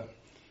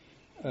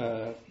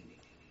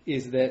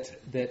is that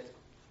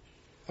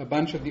a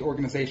bunch of the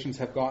organizations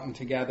have gotten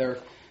together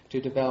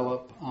to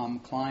develop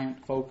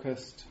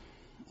client-focused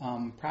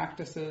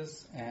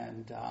practices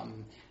and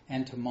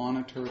to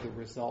monitor the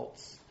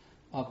results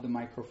of the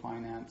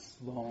microfinance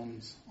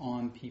loans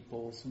on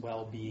people's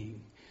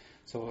well-being.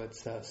 So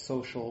it's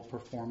social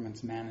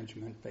performance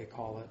management, they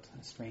call it,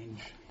 a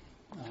strange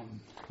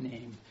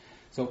name.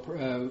 So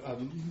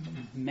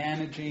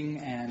managing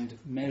and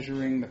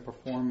measuring the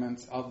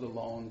performance of the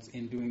loans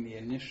in doing the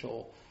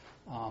initial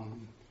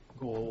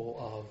goal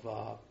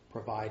of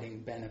providing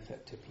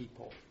benefit to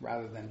people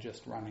rather than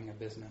just running a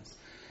business.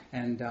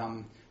 And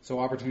so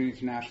Opportunity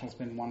International has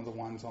been one of the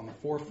ones on the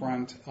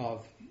forefront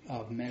of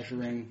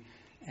measuring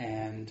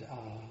and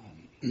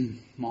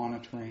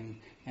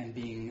monitoring and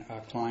being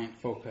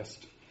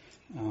client-focused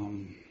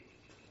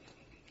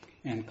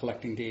and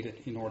collecting data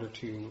in order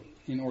to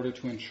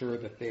ensure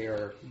that they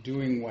are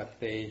doing what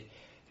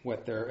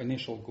their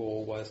initial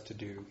goal was to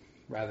do,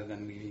 rather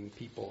than leading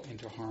people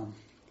into harm.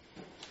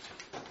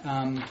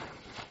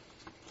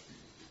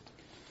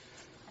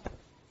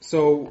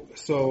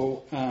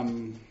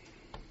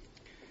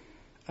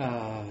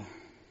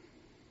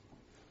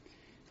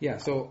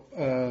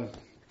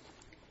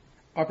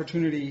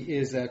 Opportunity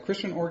is a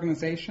Christian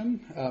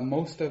organization.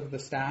 Most of the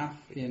staff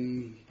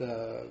in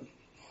the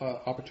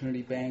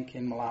Opportunity Bank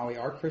in Malawi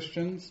are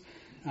Christians.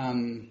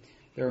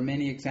 There are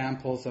many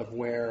examples of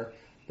where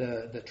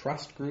the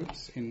trust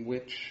groups in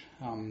which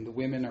the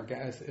women are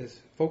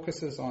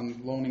focuses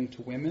on loaning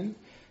to women,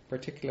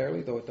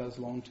 particularly, though it does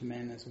loan to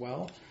men as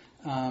well.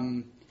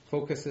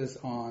 Focuses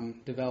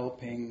on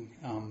developing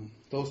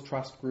those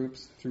trust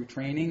groups through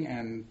training,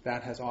 and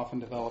that has often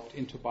developed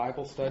into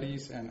Bible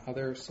studies and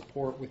other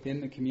support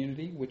within the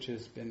community, which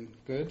has been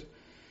good.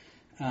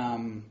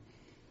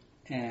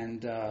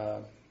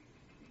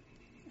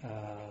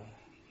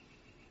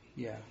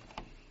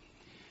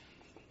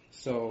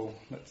 So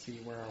let's see,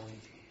 where are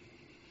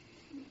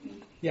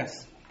we?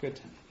 Yes, good.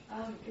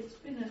 It's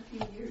been a few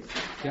years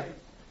since I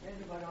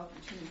read about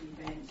Opportunity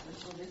Banks,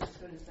 so this is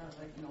going to sound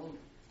like an old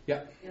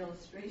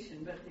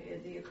illustration, but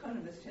the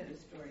Economist had a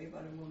story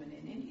about a woman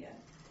in India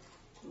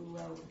who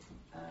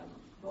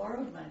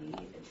borrowed money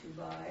to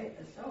buy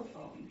a cell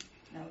phone.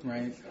 Now,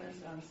 this is going to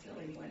sound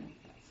silly when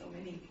so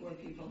many poor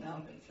people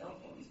now have cell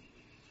phones.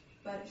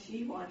 but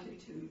she wanted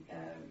to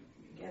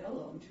get a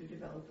loan to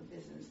develop a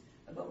business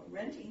about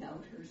renting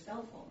out her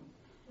cell phone.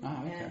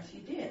 Okay. And she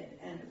did,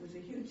 and it was a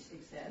huge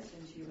success,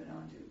 and she went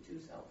on to 2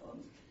 cell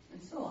phones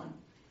and so on.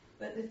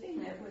 But the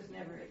thing that was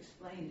never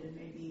explained, and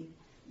maybe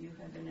you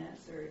have an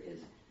answer,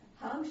 is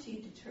how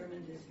she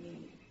determined this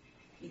need.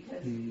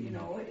 Because,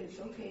 it's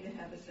okay to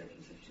have a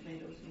surplus of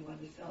tomatoes and you want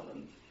to sell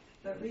them,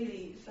 but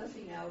really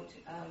sussing out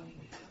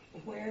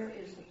where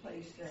is the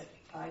place that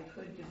I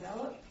could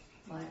develop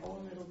my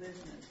own little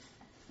business.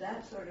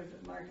 That sort of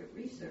market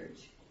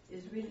research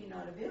is really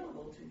not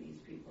available to these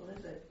people,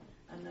 is it?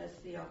 Unless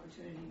the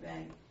Opportunity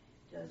Bank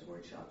does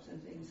workshops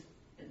and things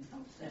and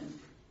helps them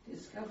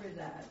discover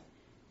that.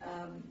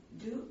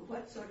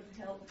 What sort of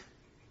help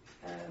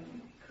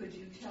could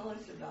you tell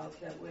us about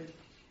that would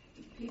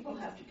people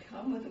have to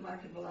come with a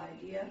marketable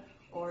idea,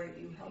 or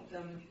you help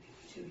them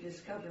to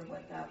discover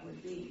what that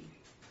would be?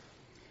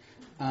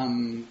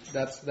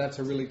 That's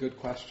a really good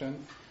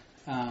question.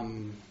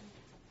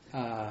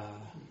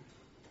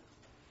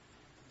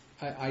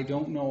 I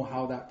don't know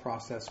how that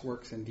process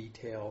works in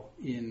detail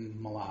in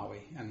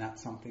Malawi, and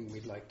that's something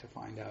we'd like to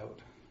find out.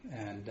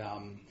 And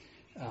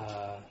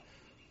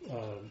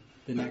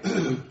the next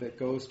group that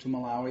goes to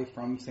Malawi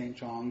from St.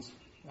 John's,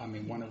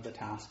 one of the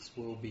tasks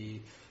will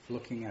be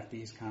looking at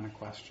these kind of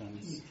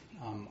questions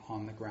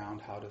on the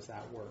ground. How does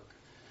that work?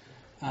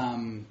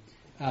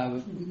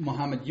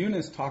 Muhammad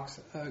Yunus talks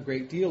a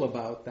great deal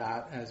about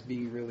that as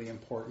being really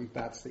important.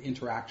 That's the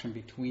interaction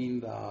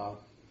between the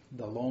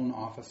loan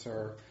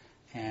officer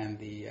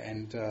and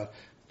in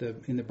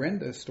the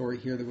Brenda story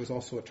here, there was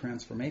also a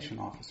transformation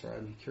officer.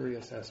 I'm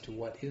curious as to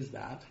what is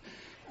that,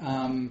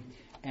 and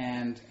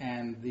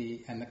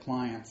the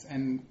clients.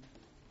 And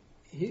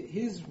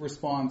his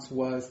response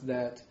was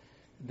that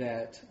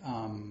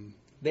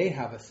they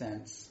have a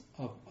sense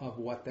of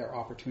what their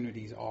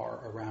opportunities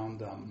are around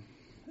them.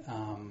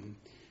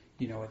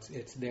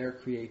 It's their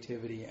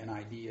creativity and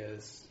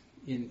ideas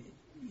in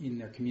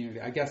their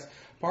community. I guess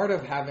part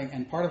of having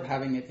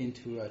it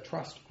into a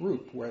trust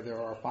group where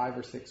there are 5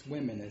 or 6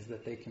 women is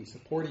that they can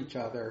support each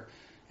other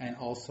and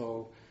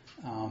also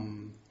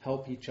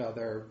help each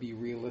other be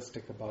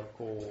realistic about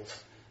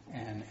goals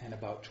and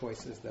about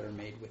choices that are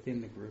made within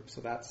the group.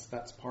 So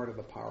that's part of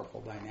the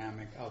powerful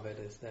dynamic of it,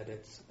 is that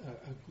it's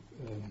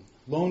a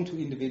loan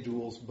to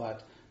individuals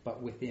but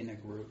within a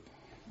group.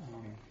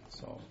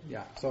 So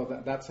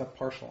that's a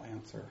partial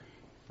answer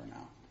for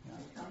now. Yeah.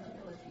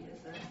 Accountability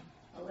is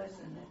a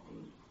lesson that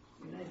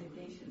the United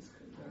Nations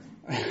could learn.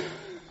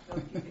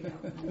 About giving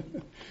out money.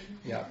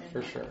 Yeah,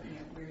 for sure.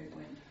 Where it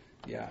went.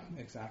 Yeah,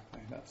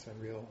 exactly. That's a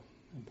real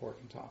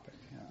important topic.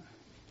 Yeah.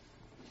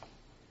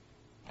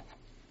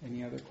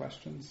 Any other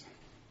questions?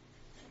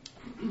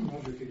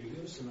 Roger, could you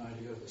give us an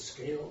idea of the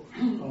scale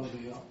of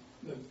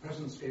the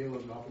present scale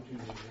of the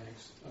Opportunity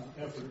Bank's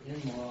effort in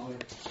Malawi,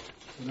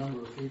 the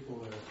number of people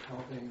that are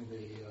helping,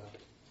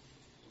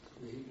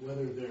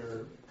 whether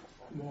they're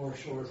more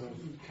short of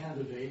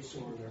candidates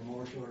or they're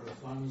more short of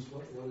funds?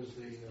 What is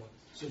the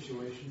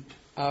situation?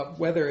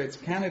 Whether it's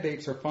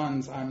candidates or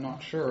funds, I'm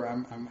not sure.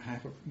 I'm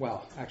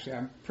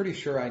pretty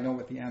sure I know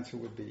what the answer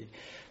would be.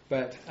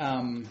 But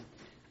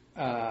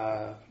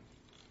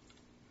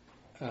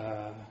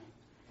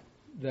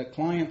the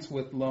clients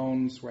with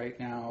loans right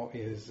now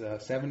is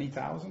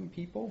 70,000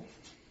 people,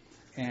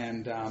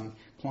 and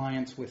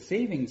clients with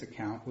savings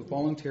account, with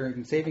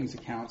volunteering savings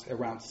accounts,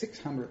 around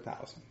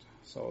 600,000.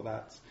 So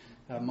that's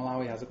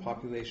Malawi has a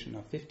population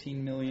of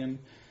 15 million.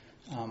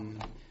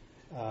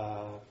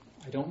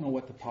 I don't know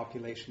what the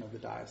population of the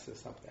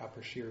diocese of the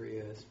Upper Shiri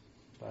is,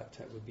 but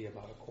it would be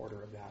about a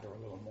quarter of that or a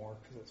little more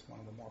because it's one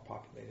of the more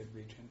populated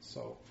regions.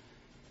 So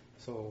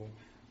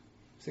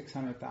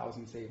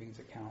 600,000 savings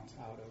accounts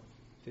out of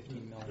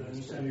 15 million. I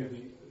understand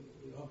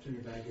the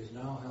Opportunity Bank is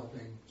now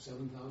helping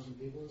 7,000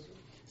 people, is it?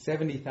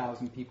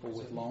 70,000 people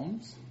with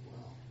loans,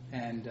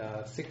 and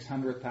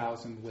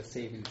 600,000 with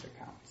savings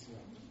accounts.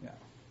 Yeah.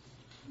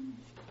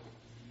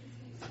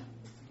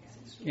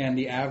 And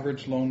the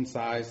average loan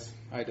size,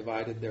 I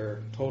divided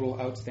their total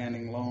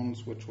outstanding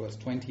loans, which was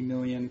 20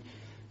 million,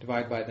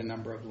 divided by the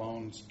number of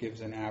loans,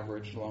 gives an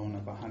average loan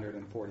of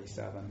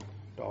 $147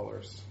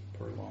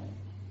 per loan.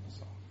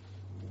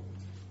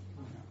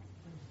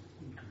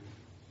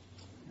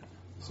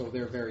 So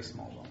they're very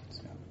small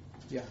loans.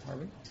 Yeah,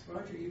 Harvey?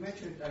 Roger, you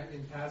mentioned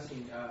in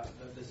passing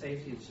the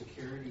safety and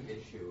security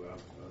issue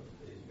of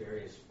these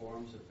various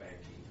forms of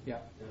banking. Yeah.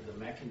 The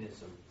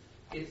mechanism.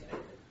 Is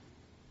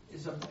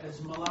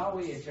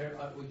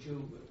Malawi, would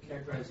you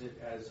characterize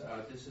it as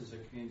this is a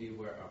community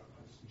where a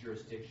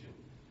jurisdiction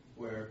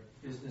where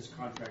business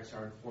contracts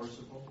are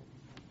enforceable?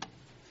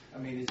 I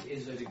mean,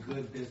 is it a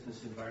good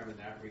business environment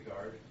in that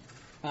regard?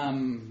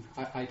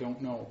 I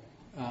don't know.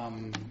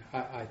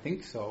 I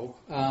think so.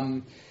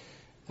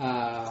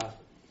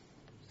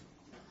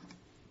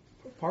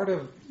 Part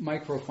of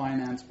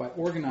microfinance, by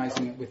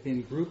organizing it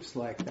within groups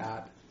like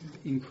that,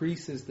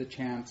 increases the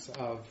chance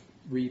of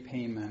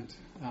repayment.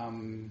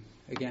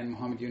 Again,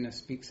 Muhammad Yunus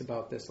speaks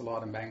about this a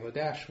lot in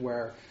Bangladesh,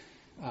 where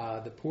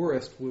the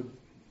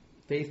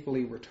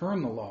faithfully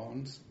return the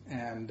loans,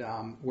 and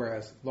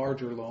whereas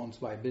larger loans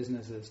by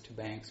businesses to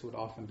banks would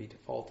often be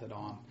defaulted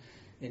on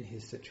in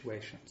his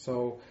situation.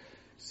 So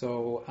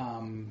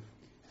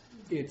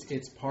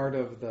it's part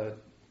of the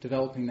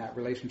developing that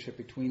relationship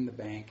between the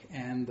bank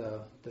and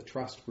the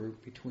trust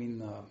group, between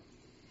the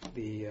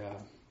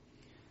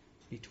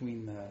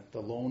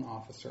loan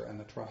officer and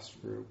the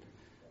trust group,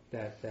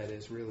 that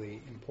is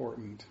really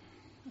important.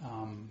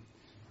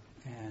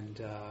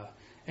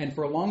 And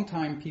for a long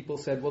time, people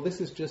said, well, this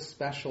is just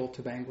special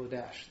to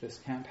Bangladesh. This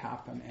can't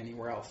happen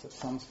anywhere else. It's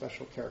some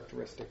special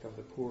characteristic of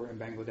the poor in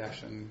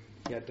Bangladesh, and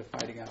he had to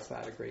fight against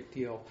that a great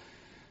deal.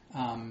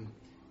 But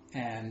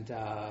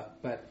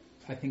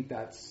I think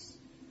that's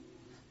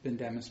been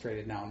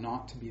demonstrated now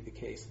not to be the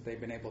case. They've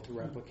been able to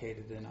replicate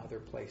it in other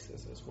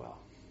places as well.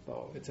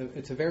 So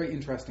it's a very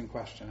interesting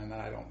question, and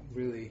that I don't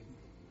really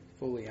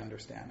fully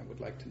understand. I would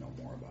like to know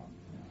more about.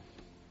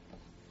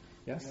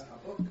 Yes? Yeah, a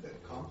book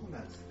that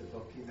complements the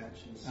book you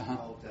mentioned is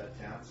called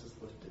Dances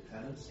with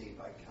Dependency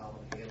by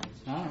Calvin Haley.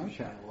 He's a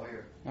Sunshine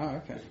lawyer.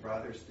 His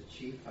brother's the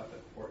chief up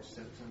at Fort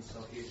Simpson,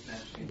 so he's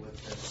mentioning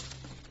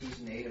he's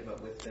native,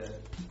 but with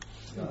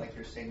like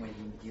you're saying, when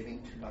you're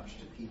giving too much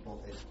to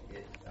people,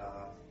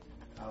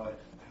 how it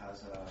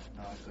has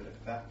not a good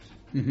effect.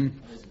 Mm-hmm.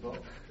 His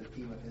book, the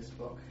theme of his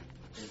book,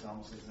 is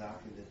almost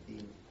exactly the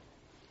theme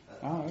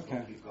of the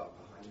book you've got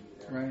behind you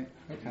there. Right.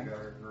 Okay. If you've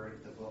ever heard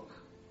of the book.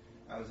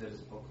 I was at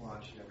his book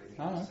launch and everything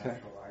in the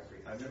Central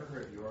Library. I've never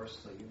heard of yours,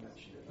 so you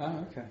mentioned it.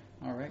 Okay.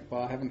 All right.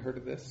 Well, I haven't heard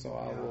of this, so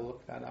I will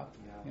look that up.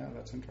 Yeah,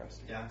 that's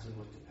interesting. Dances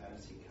with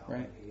Dependency,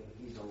 Calvin Haley.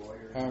 He's a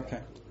lawyer.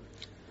 Okay.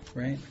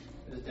 Right.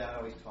 His dad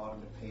always taught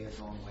him to pay his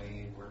own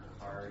way and work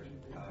hard,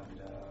 and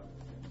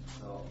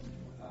so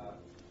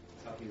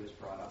that's how he was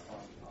brought up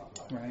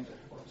on right.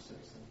 Fort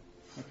Simpson.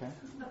 Okay.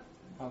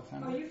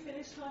 Are you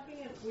finished talking?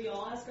 And we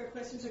all ask our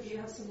questions, or do you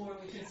have some more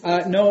we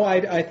can? No,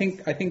 I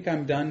think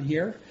I'm done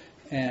here.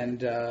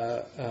 And yeah.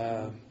 Okay,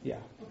 then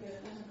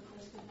I have a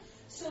question.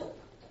 So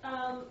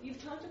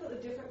you've talked about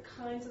the different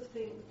kinds of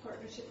things,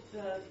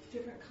 the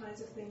different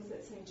kinds of things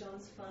that St.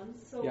 John's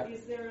funds. So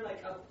is there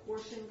like a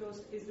portion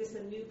is this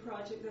a new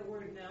project that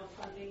we're now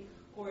funding,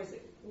 or is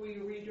it we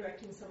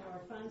redirecting some of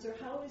our funds, or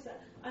how is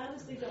that? I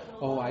honestly don't know.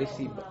 Oh, I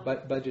see.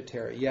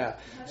 Budgetary, yeah.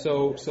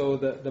 So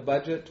the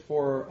budget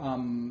for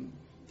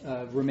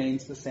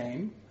remains the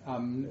same.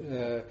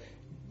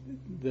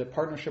 The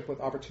partnership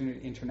with Opportunity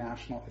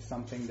International is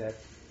something that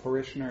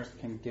parishioners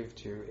can give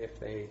to if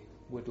they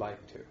would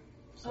like to.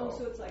 So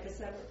it's like a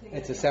separate thing.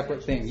 It's a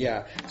separate thing,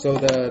 yeah. So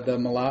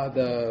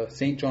the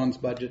St. John's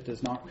budget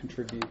does not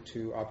contribute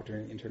to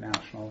Opportunity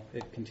International.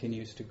 It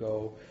continues to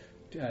go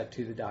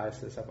to the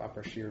Diocese of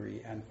Upper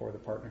Shiri and for the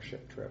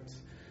partnership trips,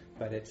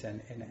 but it's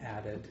an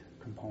added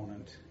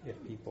component if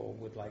people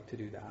would like to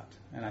do that.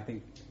 And I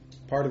think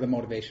part of the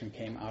motivation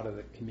came out of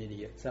the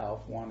committee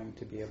itself, wanting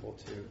to be able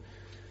to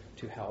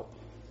help.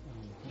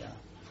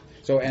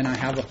 So, and I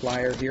have a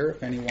flyer here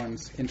if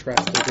anyone's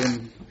interested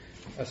in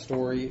a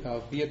story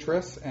of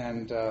Beatrice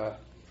and the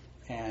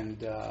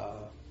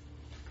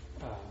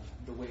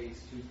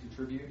ways to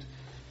contribute,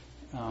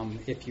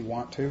 if you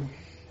want to.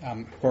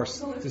 Of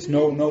course, there's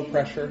no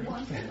pressure. If we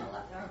want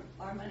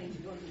our money to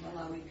go to the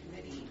Malawi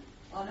committee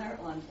on our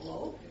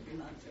envelope every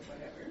month or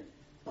whatever,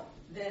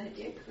 then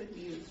it could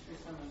be used for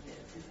some of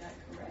this. Is that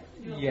correct?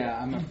 Yeah,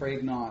 I'm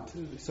afraid not.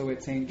 So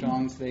at St.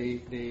 John's,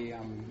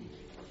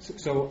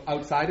 so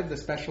outside of the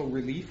special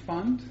relief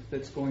fund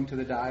that's going to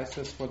the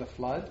diocese for the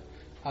flood,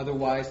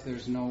 otherwise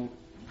there's no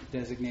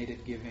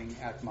designated giving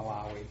at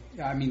Malawi.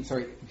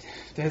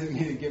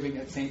 Designated giving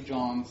at St.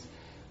 John's.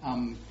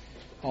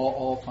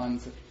 All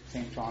funds at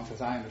St. John's,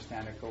 as I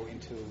understand it, go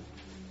into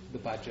the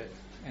budget,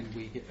 and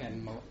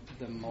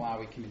the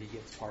Malawi committee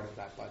gets part of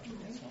that budget.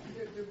 So.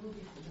 There will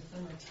be for the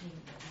summer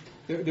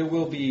team. There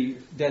will be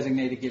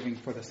designated giving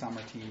for the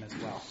summer team as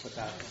well, but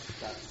that's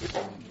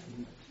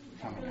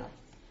coming up.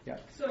 Yeah.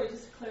 Sorry,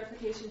 just a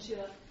clarification,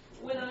 Sheila.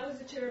 When I was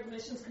the chair of the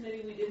missions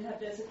committee, we did have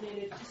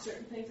designated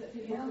certain things that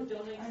people could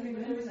donate to,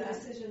 but there was a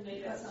decision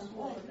made at some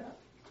point.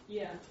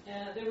 Yeah,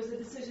 there was a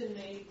decision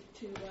made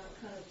to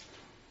kind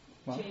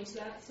of change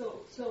that.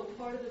 So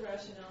part of the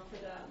rationale for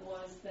that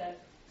was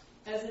that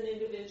as an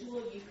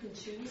individual, you can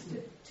choose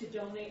to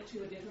donate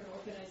to a different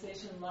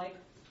organization like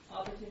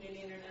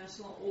Opportunity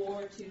International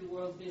or to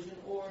World Vision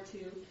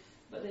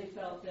but they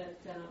felt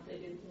that they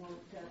didn't want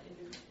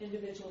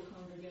individual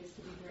congregates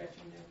to be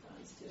directing their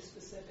funds to a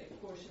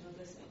specific portion of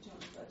the St.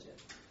 John's budget.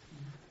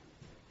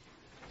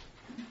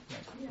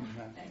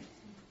 Thanks.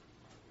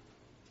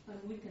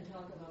 And we can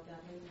talk about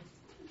that later.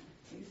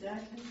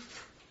 Exactly.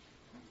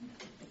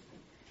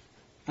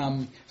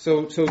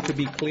 So to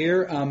be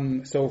clear,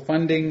 so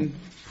funding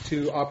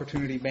to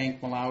Opportunity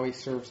Bank Malawi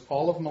serves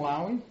all of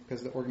Malawi,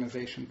 because the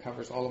organization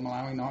covers all of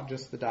Malawi, not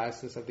just the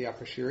Diocese of the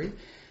Upper Shiri.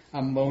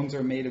 Loans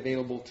are made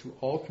available to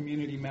all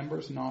community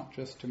members, not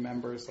just to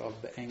members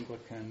of the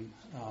Anglican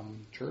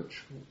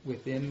Church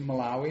within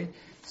Malawi.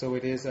 So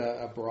it is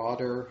a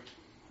broader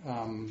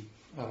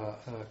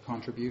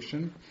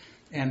contribution.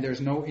 And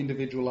there's no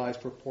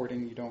individualized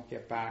reporting. You don't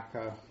get back,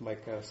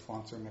 like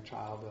sponsoring a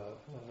child, a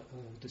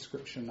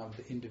description of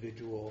the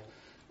individual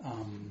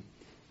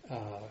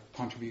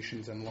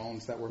contributions and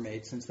loans that were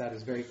made, since that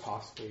is very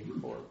costly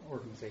for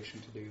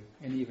organization to do.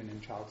 And even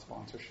in child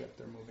sponsorship,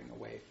 they're moving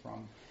away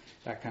from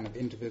that kind of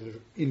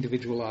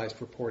individualized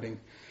reporting.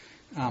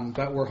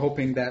 But we're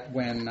hoping that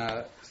when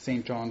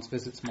St. John's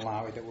visits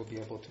Malawi, that we'll be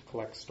able to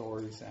collect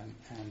stories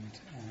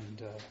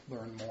and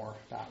learn more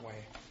that way.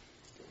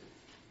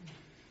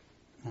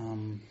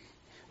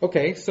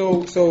 Okay,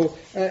 so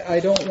I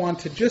don't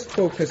want to just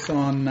focus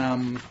on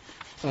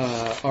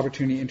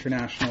Opportunity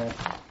International.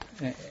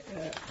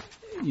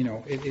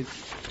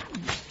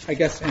 I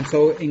guess, and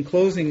so in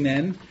closing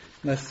then,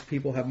 unless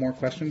people have more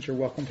questions, you're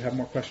welcome to have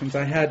more questions.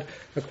 I had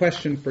a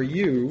question for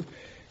you,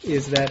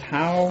 is that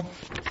how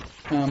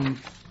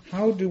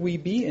do we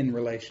be in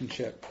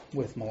relationship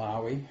with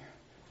Malawi?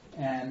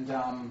 And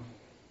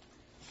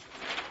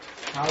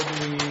how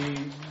do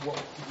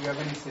do you have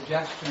any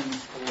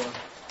suggestions for,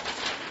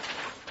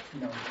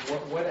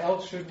 what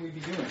else should we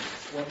be doing?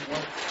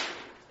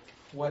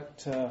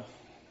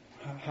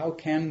 How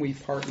can we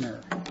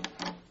partner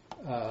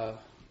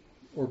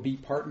or be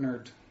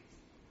partnered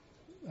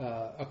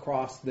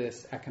across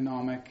this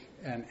economic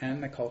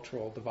and the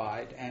cultural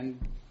divide and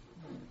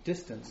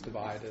distance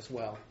divide as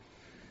well?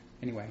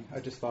 Anyway, I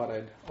just thought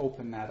I'd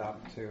open that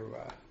up to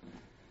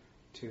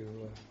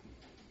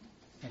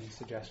any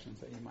suggestions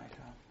that you might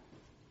have.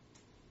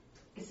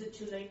 Is it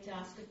too late to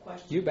ask a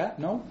question? You bet.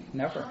 No,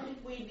 never. How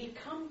did we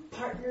become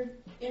partnered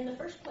in the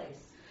first place?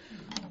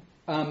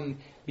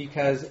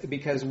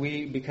 Because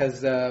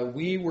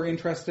we were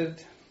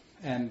interested,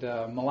 and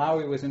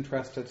Malawi was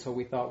interested, so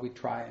we thought we'd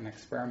try an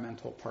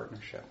experimental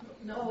partnership.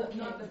 No,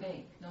 not the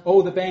bank.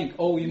 Oh, the bank.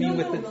 Oh, you mean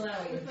with the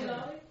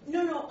Malawi?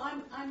 No.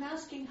 I'm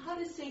asking, how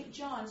does St.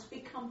 John's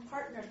become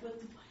partnered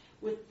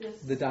with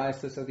this? The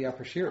Diocese of the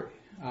Upper Shiri.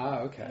 Ah,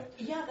 okay.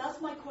 Yeah, that's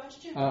my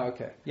question. Ah,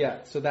 okay.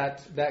 Yeah. So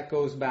that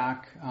goes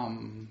back.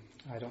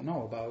 I don't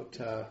know about.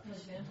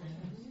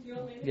 You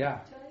want me to yeah.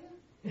 tell you?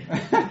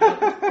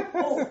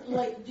 Oh,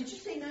 like, did you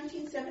say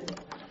 1970?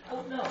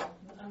 Oh, no,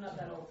 I'm not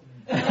that old.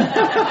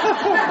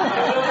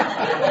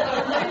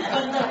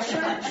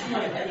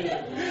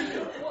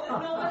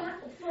 Well,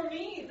 for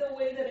me, the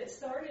way that it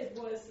started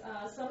was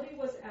somebody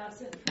was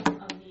absent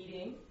from a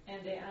meeting,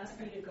 and they asked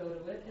me to go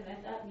to it. And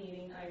at that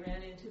meeting, I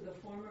ran into the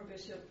former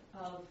bishop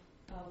of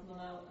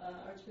Malawi,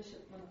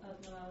 Archbishop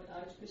of Malawi,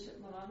 Archbishop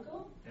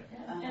Malango.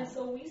 And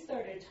so we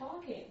started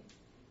talking.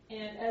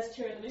 And as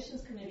chair of the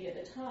missions committee at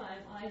the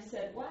time, I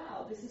said,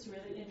 wow, this is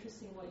really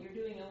interesting what you're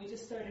doing. And we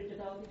just started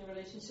developing a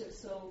relationship.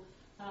 So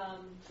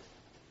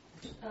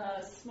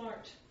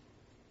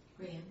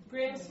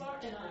Graham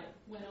Smart and I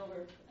went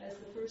over as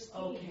the first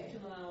team to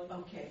Malawi.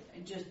 Okay.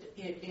 Just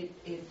it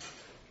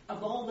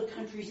of all the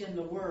countries in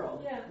the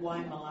world,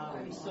 why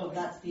Malawi? So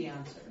that's the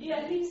answer.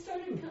 Yeah, he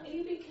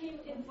became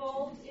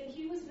involved, and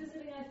he was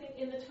visiting, I think,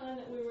 in the time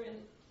that we were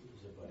in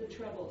the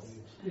Troubles.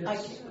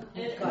 Yes.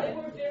 And they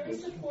were very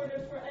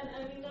supportive and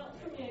I mean, not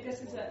for me, I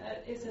guess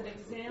is an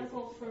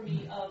example for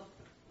me of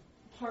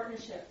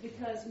partnership,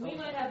 because we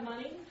might have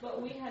money,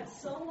 but we had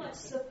so much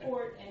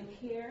support and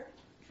care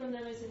from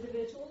them as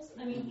individuals.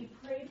 I mean, he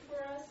prayed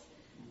for us.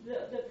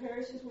 The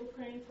parishes were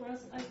praying for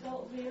us. I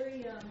felt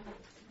very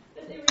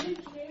that they really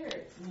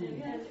cared,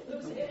 and it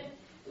was.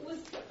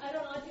 I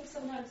don't know. I think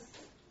sometimes.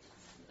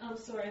 I'm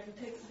sorry if it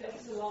takes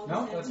so long.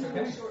 No, that's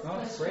okay. No,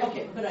 that's great.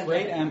 Okay, but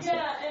great answer.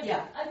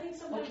 Yeah, I think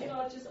sometimes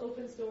God just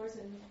opens doors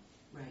and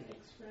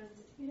makes friends.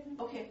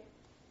 Yeah. Okay.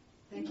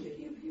 Thank you.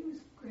 He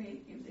was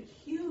great. He was a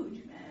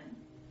huge man.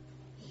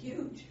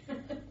 Huge.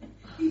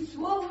 He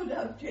swallowed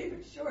up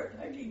David Short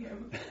hugging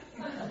him.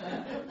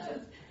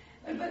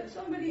 But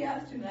somebody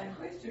asked him that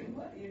question,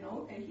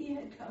 and he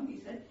had come.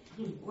 He said,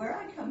 where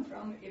I come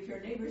from, if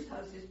your neighbor's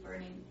house is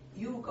burning,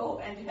 you go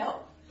and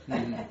help.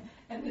 Mm-hmm.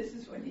 And this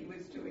is what he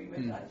was doing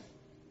with us.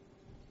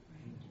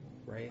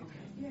 Right.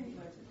 Okay. Yeah, he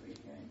was a great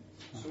guy.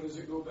 So does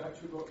it go back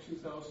to about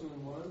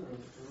 2001 or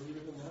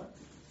earlier than that?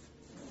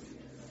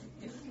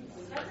 I'm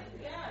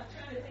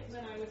trying to think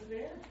when I was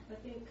there. I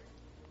think,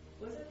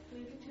 was it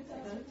maybe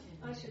 2000?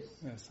 I should.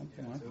 Yeah,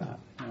 something like that.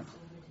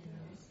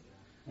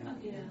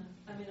 Yeah.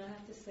 I mean, I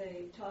have to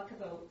say, talk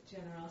about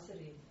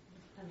generosity.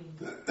 I mean,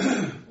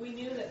 we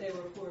knew that they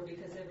were poor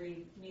because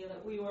every meal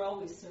that we were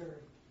always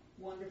served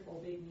wonderful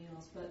big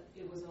meals, but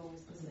it was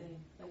always the same.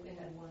 Like they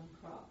had one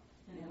crop,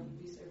 and it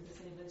would be served the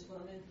same vegetable.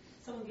 And then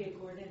someone gave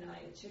Gordon and I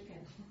a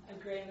chicken,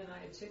 and Graham and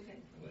I a chicken,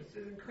 which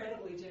is an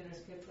incredibly generous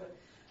gift. But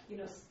we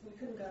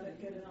couldn't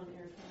get it on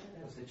Air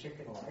Canada. Was the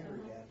chicken alive or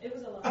dead? It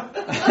was alive.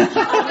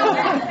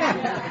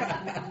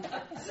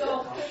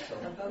 So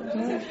it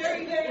was a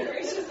very, very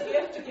gracious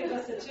gift to give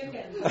us a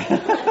chicken.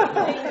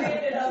 They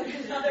created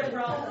another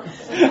problem.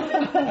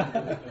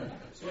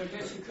 So I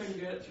guess you couldn't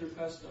get it through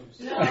customs.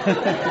 No.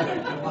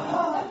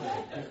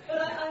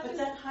 But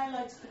that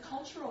highlights the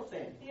cultural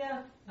thing.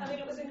 Yeah. I mean,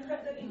 it was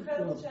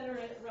incredible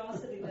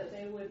generosity that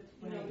they would,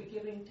 be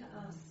giving to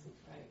us.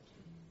 Right.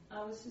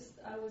 I was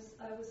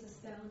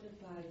astounded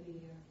by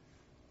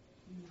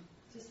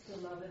Just the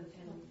love and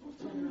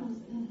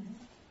generosity.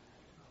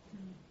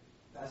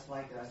 That's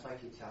like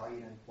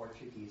Italian and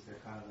Portuguese.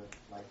 They're kind of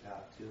like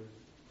that too,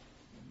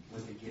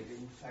 with the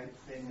giving type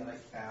thing,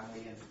 like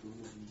family and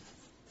food and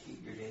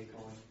keep your day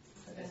going.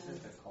 It's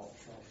just a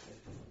cultural thing.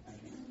 I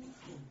mean,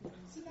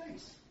 it's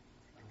nice.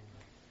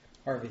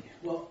 Harvey.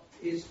 Well,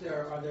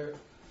 are there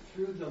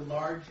through the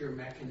larger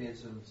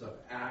mechanisms of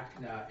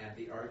ACNA and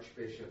the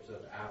archbishops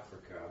of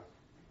Africa,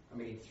 I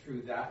mean,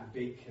 through that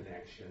big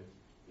connection,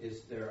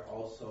 is there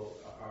also,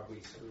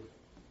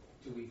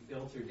 do we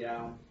filter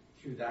down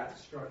through that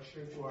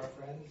structure to our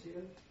friends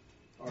here?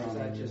 Or is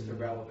that just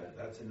irrelevant?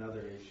 That's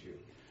another issue.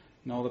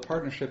 No, the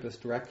partnership is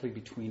directly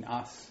between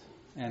us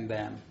and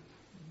them.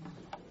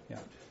 Yeah.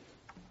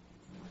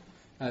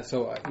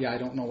 I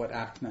don't know what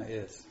ACNA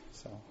is.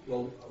 So.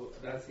 Well,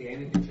 that's the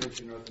Anglican Church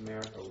in North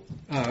America.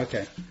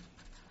 Okay.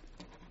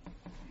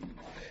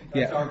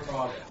 That's our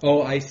product.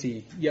 Oh, I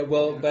see. Yeah,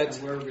 well, but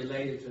we're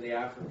related to the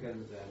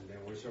Africans,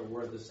 and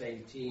we're the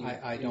same team.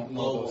 I don't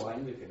know those.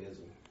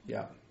 Anglicanism.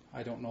 Yeah,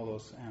 I don't know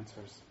those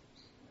answers.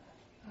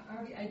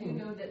 I do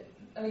know that.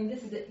 I mean,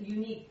 this is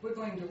unique. We're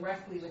going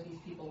directly with these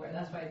people, where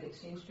that's why the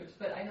exchange trips.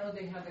 But I know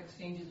they have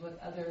exchanges with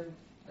other,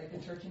 like the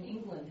church in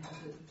England has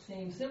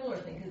the similar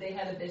thing because they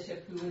had a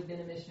bishop who had been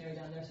a missionary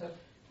down there. So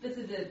this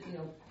is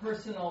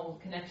personal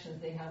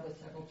connections they have with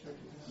several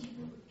churches.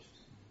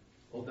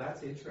 Well,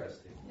 that's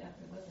interesting. Yeah,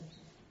 it was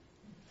interesting.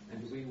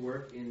 And do we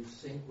work in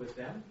sync with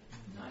them?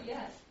 Not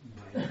yet.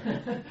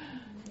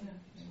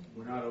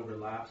 We're not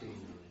overlapping.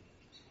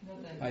 No,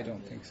 I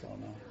don't think so,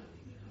 no.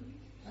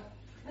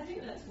 I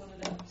think that's one of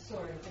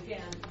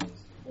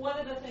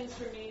the things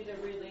for me, the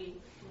really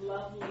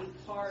lovely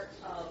part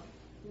of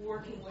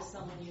working with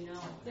someone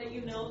that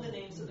you know the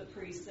names of the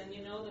priests and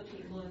you know the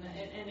people and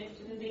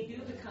they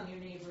do become your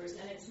neighbors,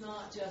 and it's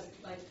not just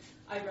like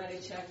I write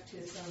a check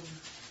to some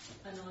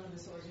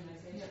anonymous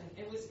organization.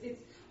 It's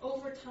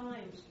over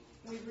time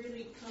we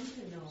really come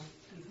to know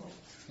people.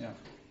 Yeah.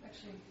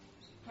 Actually,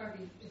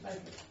 Harvey,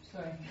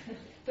 sorry.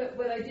 But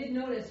what I did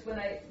notice when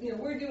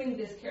we're doing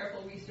this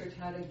careful research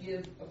how to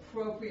give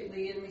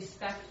appropriately and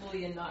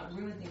respectfully and not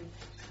ruin things.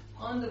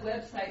 On the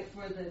website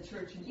for the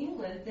church in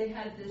England, they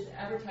had this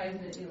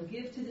advertisement,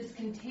 give to this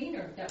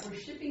container that we're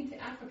shipping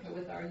to Africa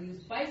with our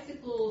used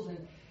bicycles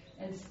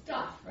and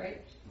stuff,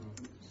 right?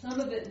 Some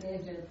of it may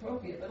have been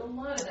appropriate, but a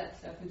lot of that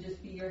stuff would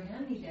just be your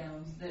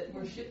hand-me-downs that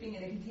we're shipping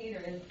in a container.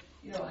 And,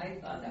 I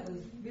thought that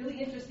was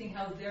really interesting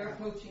how they're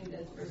approaching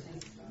this versus,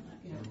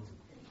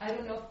 I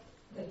don't know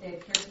if they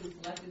have carefully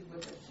selected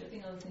what they're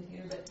shipping on the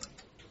container, but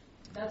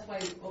that's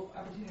why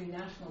Opportunity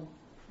National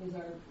was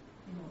our,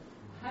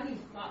 how do you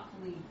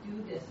thoughtfully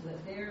do this so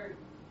that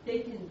they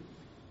can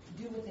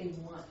do what they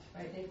want,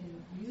 right? They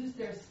can use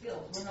their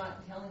skills. We're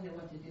not telling them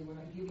what to do. We're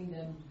not giving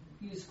them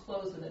used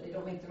clothes so that they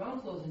don't make their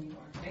own clothes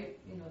anymore, right?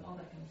 All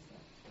that kind of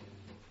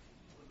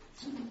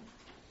stuff.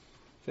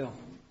 Phil.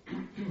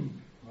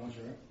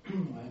 Roger,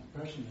 my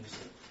impression is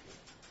that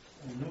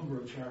a number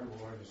of charitable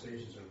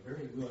organizations are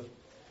very good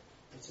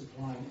at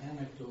supplying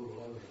anecdotal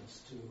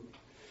evidence to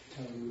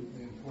tell you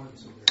the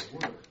importance of their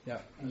work. Yeah.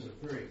 And there's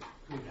a very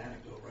good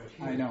anecdote right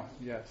here. I know,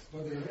 yes.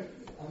 But and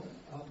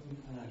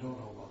I don't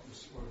know about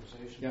this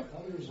organization, yep.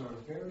 But others are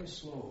very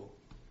slow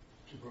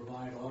to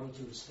provide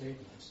audited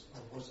statements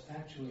of what's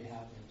actually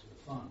happening to the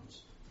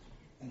funds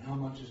and how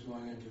much is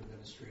going into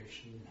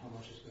administration and how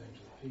much is going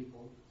to the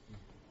people.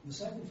 And the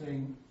second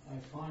thing I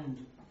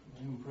find,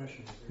 my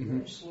impression is they're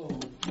very slow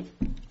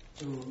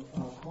to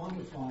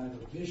quantify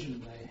the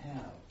vision they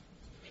have.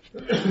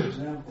 For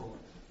example,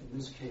 in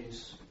this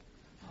case,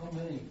 how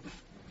many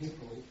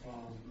people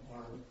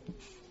are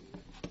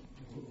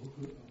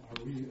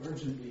really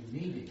urgently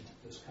needing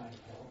this kind of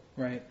help?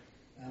 Right.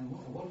 And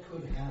what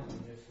could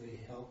happen if the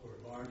help were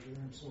larger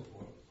and so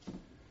forth?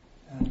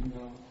 And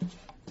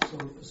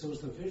so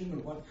it's the vision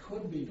of what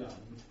could be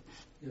done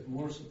if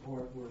more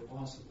support were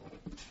possible.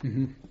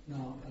 Mm-hmm.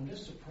 Now, I'm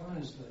just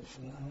surprised that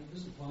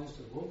this applies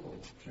to local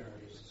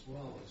charities as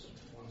well as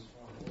ones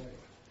far away,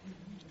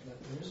 that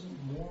there isn't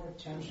more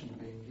attention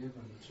being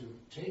given to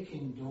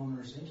taking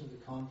donors into the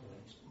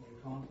conference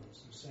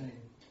and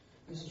saying,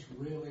 this is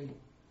really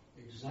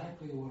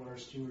exactly what our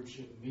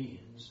stewardship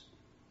means,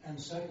 and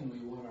secondly,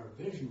 what our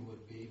vision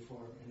would be for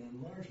an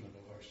enlargement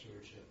of our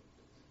stewardship.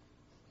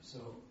 So,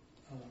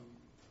 I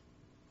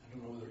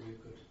don't know whether you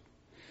could...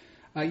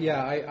 I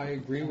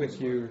agree with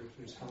you.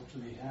 There's help to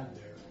be had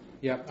there.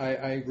 Yeah,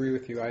 I agree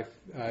with you.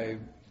 I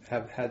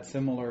have had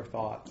similar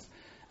thoughts.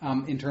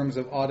 In terms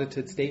of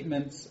audited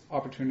statements,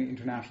 Opportunity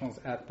International is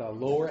at the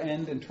lower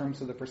end in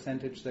terms of the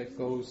percentage that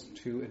goes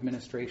to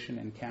administration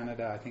in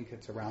Canada. I think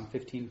it's around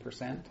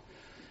 15%.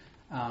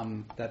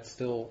 That's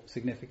still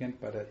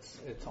significant, but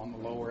it's on the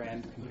lower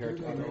end compared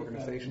to other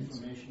organizations. Is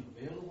that information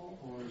available,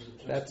 or is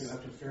it just you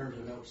have to ferret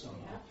it out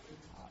somehow?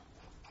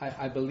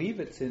 I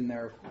believe it's in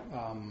their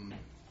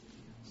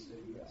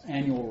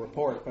annual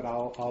report, but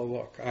I'll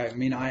look. I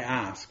mean, I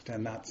asked,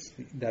 and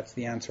that's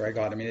the answer I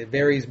got. I mean, it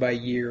varies by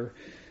year.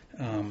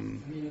 I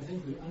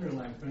think the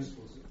underlying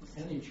principle is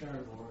that any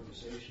charitable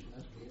organization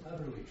has to be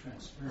utterly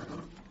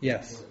transparent.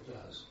 Yes. In what it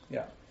does.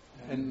 Yeah.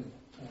 And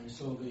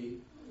so the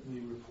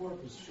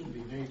report that should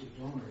be made to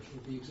donors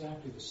would be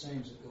exactly the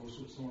same as it goes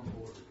to its own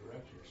board of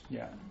directors.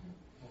 Yeah.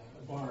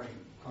 Barring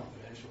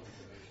confidential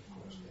information,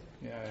 of course.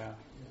 Yeah.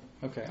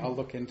 Okay, I'll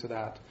look into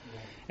that.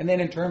 Yeah. And then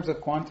in terms of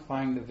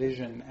quantifying the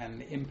vision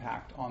and the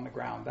impact on the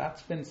ground,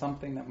 that's been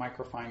something that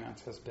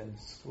microfinance has been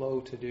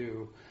slow to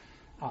do.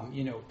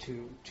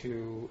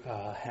 To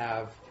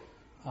have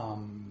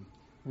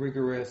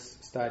rigorous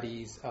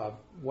studies of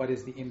what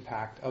is the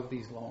impact of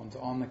these loans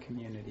on the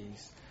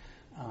communities,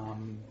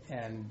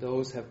 and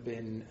those have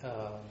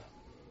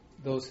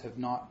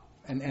not.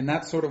 And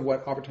that's sort of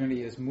what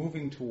Opportunity is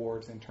moving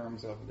towards in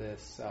terms of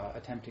this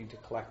attempting to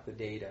collect the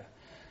data.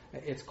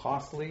 It's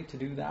costly to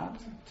do that,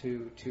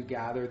 to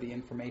gather the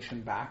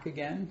information back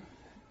again,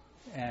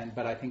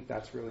 but I think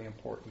that's really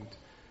important.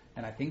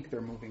 And I think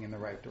they're moving in the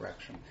right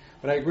direction.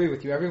 But I agree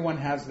with you. Everyone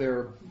has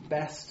their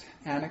best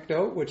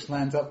anecdote, which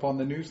lands up on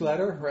the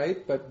newsletter,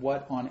 right? But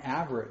what on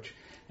average?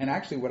 And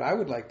actually what I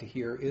would like to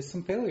hear is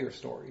some failure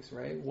stories,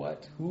 right?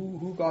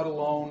 Who got a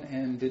loan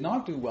and did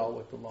not do well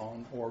with the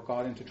loan or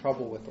got into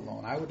trouble with the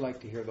loan? I would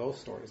like to hear those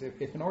stories.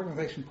 If an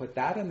organization put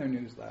that in their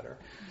newsletter,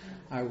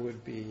 I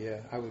would be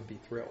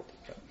thrilled.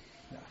 But,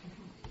 yeah.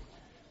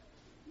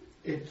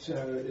 It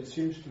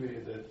seems to me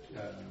that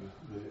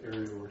the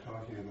area we're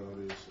talking about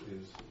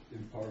is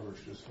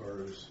impoverished as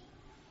far as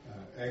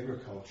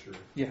agriculture.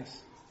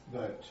 Yes.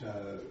 But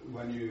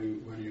when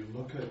you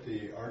look at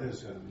the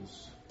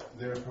artisans,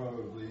 they're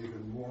probably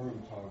even more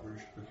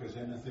impoverished because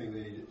anything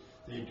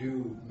they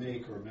do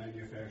make or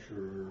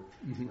manufacture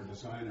or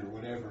design or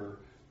whatever,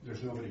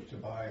 there's nobody to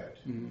buy it.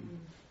 Mm-hmm.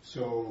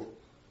 So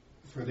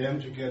for them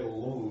to get a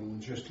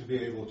loan just to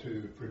be able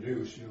to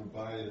produce,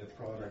 buy the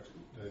product,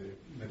 the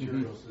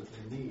materials that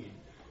they need,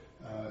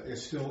 it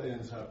still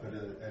ends up at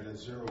a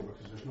zero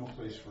because there's no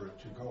place for it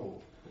to go.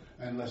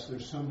 Unless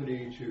there's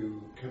somebody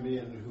to come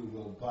in who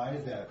will buy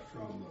that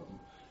from them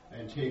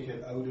and take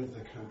it out of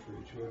the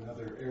country to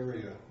another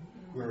area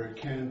where it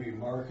can be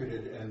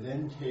marketed and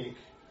then take,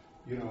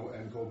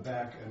 and go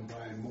back and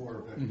buy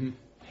more, but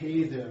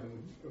pay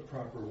them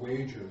proper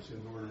wages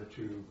in order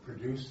to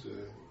produce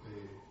the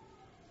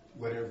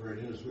whatever it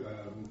is.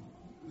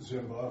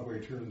 Zimbabwe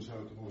turns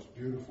out the most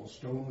beautiful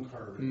stone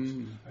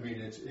carvings. I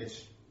mean,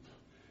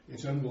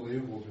 it's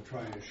unbelievable to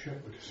try and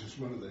ship because it's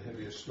one of the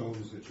heaviest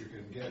stones that you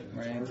can get, and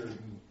it's harder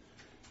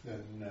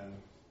than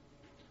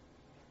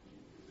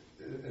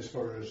as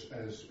far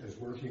as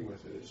working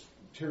with it. It's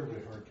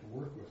terribly hard to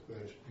work with, but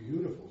it's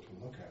beautiful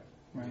to look at.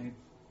 Right.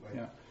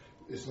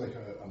 It's like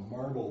a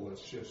marble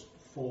that's just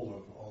full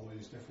of all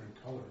these different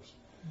colors.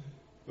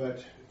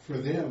 But for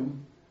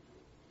them,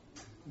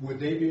 would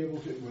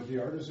the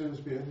artisans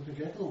be able to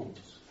get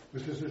loans?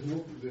 Because there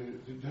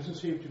doesn't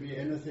seem to be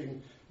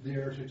anything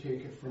there to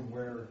take it from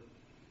where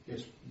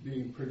it's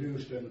being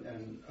produced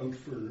and out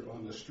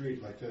on the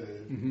street, like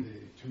the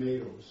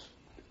tomatoes,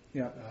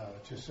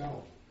 to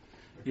sell.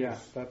 Yeah,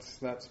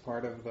 that's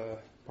part of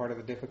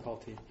the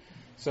difficulty.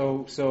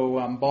 So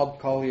Bob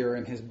Collier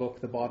in his book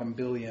The Bottom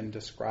Billion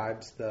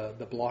describes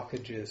the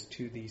blockages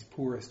to these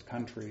poorest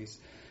countries.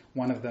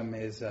 One of them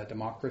is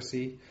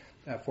democracy.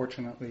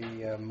 Fortunately,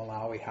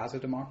 Malawi has a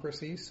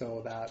democracy,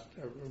 so that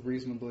a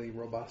reasonably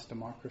robust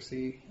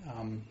democracy.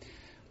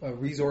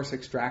 Resource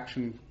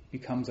extraction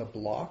becomes a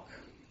block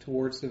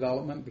towards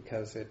development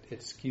because it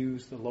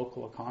skews the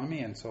local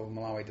economy, and so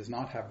Malawi does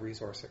not have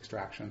resource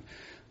extraction.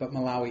 But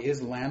Malawi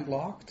is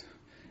landlocked,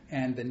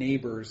 and the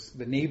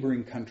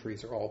neighboring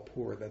countries are all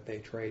poor that they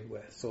trade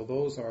with. So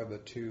those are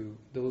two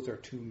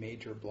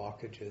major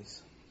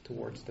blockages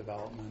towards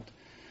development.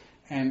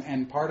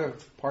 And part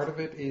of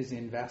it is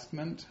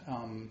investment,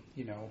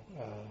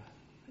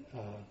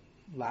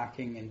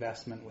 lacking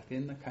investment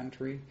within the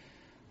country,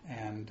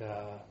 and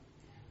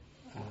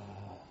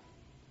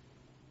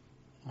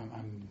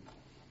I'm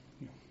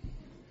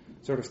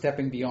sort of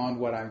stepping beyond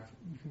what I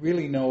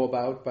really know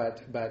about,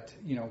 but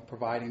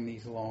providing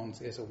these loans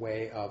is a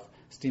way of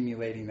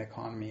stimulating the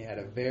economy at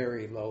a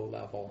very low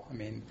level. I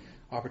mean,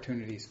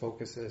 Opportunities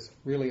focuses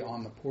really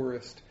on the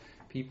poorest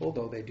people,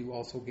 though they do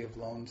also give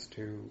loans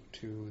to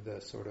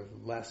the sort of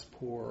less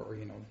poor or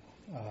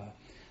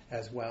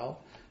as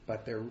well.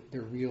 But their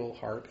real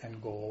heart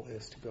and goal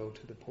is to go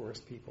to the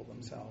poorest people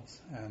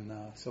themselves, and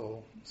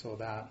so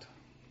that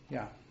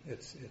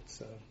it's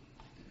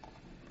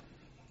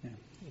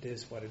it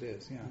is what it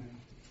is.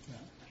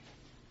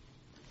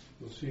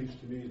 Well, it seems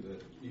to me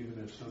that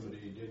even if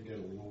somebody did get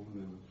a loan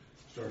and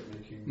start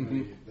making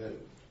money, that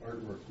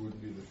artwork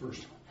wouldn't be the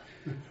first one.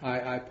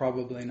 I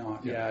probably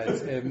not.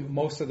 Yeah,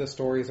 most of the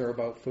stories are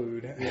about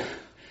food.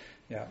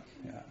 Yeah.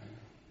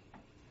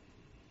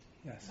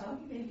 Yes.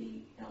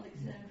 Maybe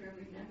Alexandra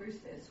remembers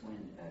this when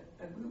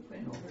a group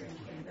went over and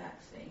came back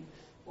saying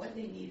what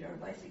they need are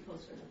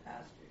bicycles for the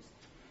pastors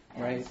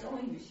and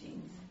sewing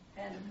machines.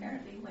 And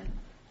apparently when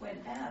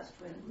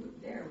a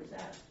group there was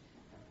asked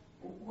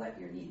what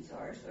your needs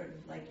are, sort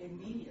of like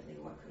immediately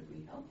what could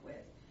we help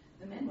with,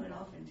 The men went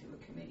off into a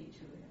committee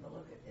to have a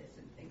look at this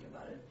and think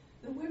about it.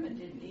 The women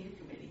didn't need a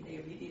committee. They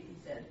immediately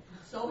said,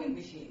 sewing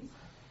machines.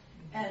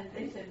 And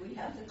they said, we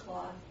have the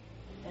cloth,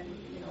 and, we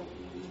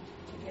need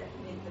to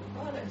make the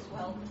products.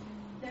 Well,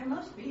 there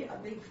must be a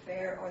big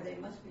fair, or they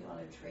must be on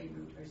a trade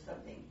route or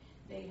something.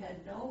 They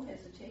had no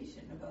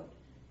hesitation about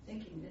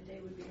thinking that they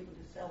would be able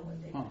to sell what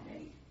they could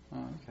make.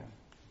 Oh, okay.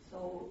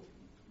 So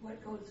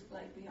what goes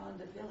beyond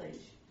the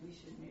village, we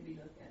should maybe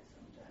look at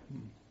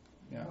sometime.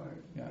 Yeah. Or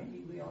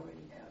maybe we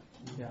already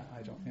have. Yeah,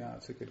 I don't. Yeah,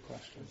 that's a good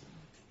question.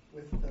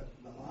 With the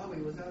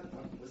Malawi,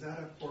 was that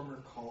a former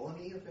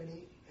colony of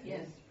any?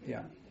 Yes.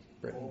 Yeah,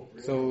 Britain. Oh,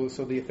 really?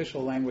 So the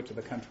official language of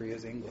the country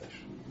is English.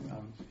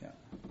 Yeah.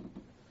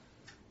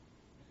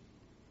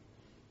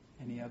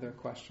 Any other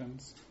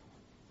questions?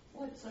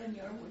 What's on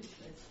your wish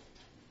list?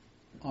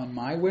 On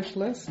my wish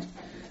list?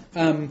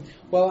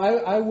 Well,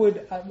 I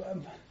would.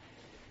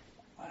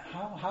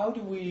 How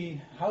do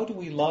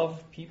we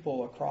love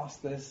people across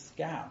this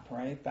gap?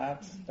 Right.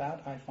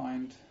 That I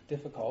find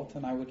difficult,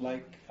 and I would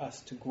like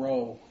us to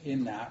grow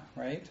in that.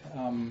 Right.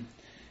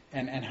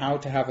 And how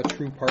to have a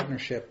true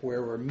partnership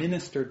where we're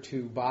ministered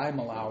to by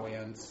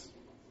Malawians,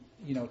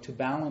 to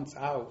balance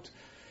out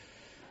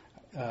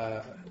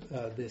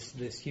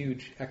this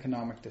huge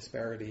economic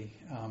disparity.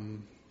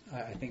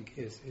 I think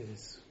is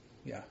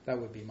that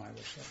would be my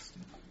wish list.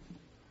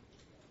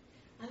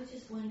 I was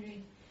just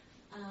wondering,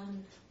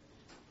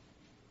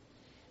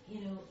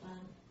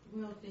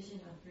 World Vision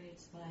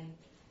operates by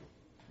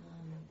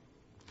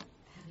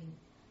having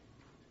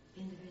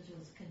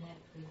individuals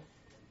connect with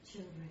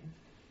children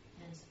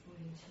and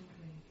supporting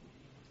children.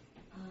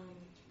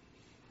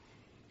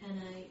 And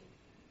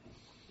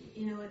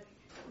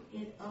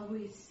it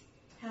always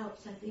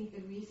helps. I think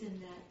the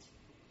reason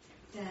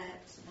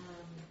that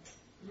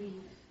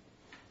we've,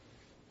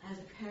 as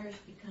a parish,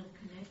 become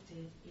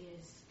connected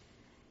is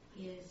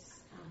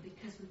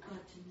because we've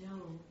got to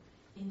know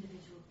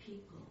individual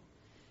people.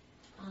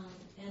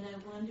 And I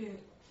wonder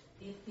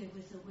if there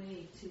was a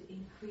way to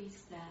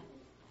increase that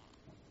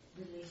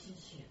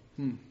relationship.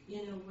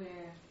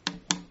 Where,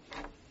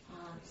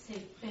 say,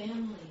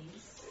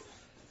 families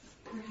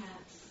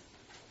perhaps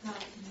got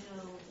to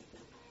know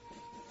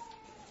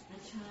a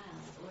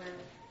child, or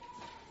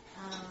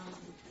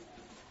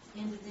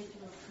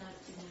individuals got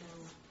to know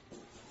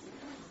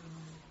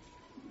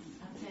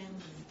a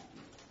family.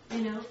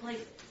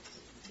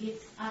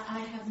 I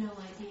have no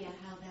idea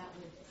how that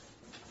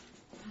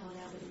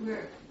would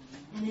work.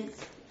 And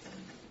it's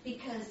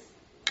because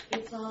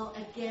it's all,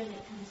 again,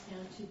 it comes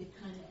down to the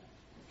kind of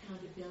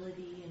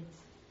accountability,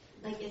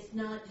 and it's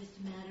not just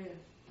a matter of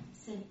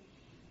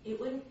it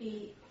wouldn't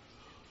be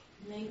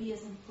maybe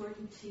as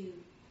important to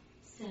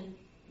send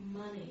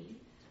money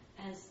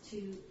as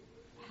to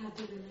have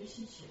the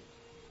relationship.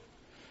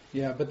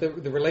 Yeah, but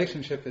the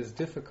relationship is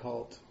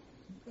difficult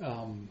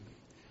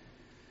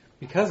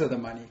because of the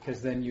money,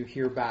 because then you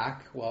hear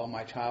back, well,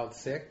 my child's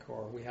sick,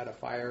 or we had a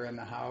fire in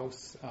the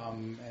house,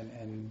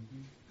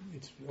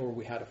 or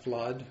we had a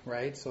flood,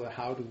 right? So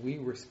how do we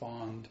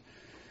respond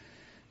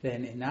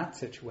then in that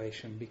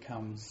situation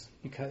becomes,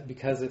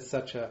 because it's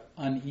such an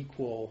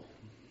unequal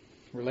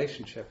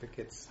relationship, it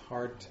gets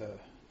hard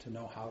to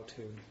know how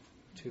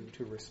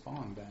to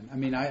respond then. I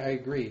mean, I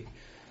agree.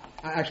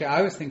 Actually,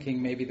 I was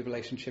thinking maybe the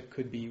relationship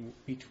could be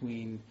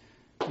between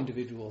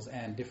individuals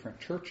and different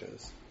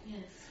churches. Yes.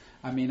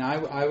 I mean, I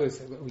was,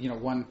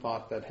 one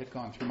thought that had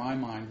gone through my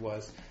mind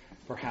was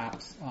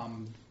perhaps,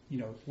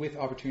 with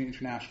Opportunity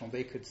International,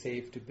 they could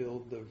save to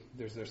build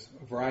there's a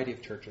variety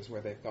of churches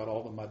where they've got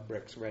all the mud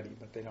bricks ready,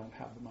 but they don't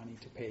have the money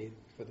to pay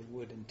for the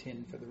wood and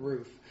tin for the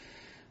roof.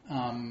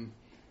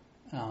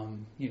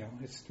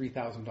 It's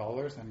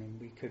 $3,000. I mean,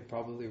 we could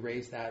probably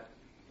raise that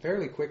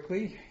fairly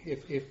quickly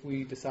if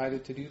we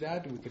decided to do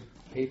that. We could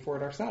pay for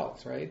it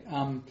ourselves, right?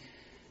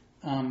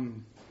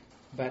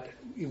 But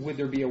would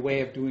there be a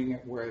way of doing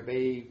it where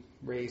they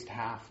raised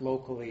half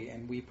locally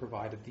and we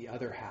provided the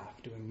other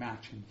half, doing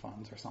matching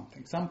funds or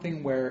something?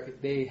 Something where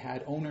they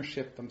had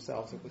ownership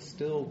themselves. It was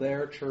still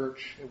their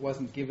church. It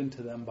wasn't given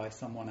to them by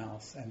someone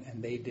else,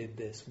 and they did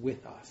this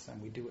with us, and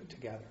we do it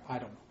together. I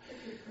don't know. But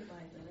they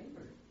provide the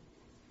labor.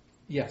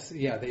 Yes,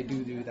 yeah, they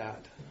do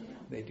that.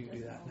 They do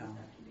that now.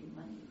 Have to be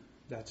money.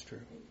 That's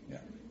true.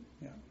 Yeah.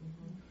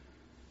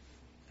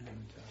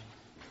 And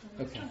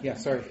okay, yeah,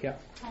 sorry, yeah.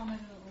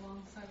 Comment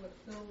alongside what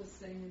Phil was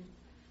saying.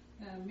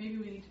 Maybe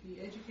we need to be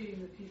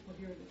educating the people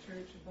here at the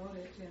church about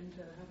it, and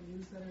have a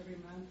newsletter every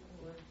month,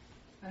 or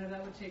I know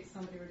that would take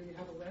somebody, or do you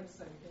have a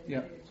website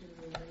dedicated to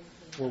the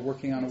race? We're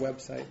working on a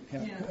website.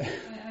 Yeah,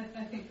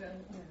 I think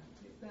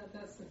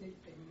that's the big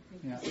thing.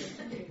 Yeah.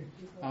 Educating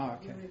people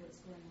really what's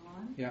going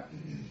on. Yeah.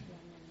 And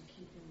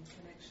keeping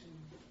connection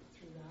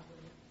through that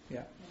way.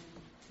 Yeah.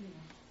 And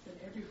that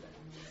everybody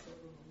knows a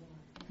little more.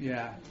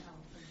 Yeah. And help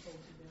and pull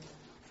together.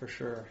 For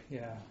sure.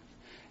 Yeah.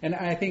 And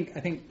I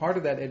think part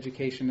of that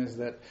education is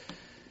that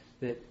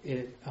it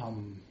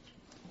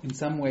in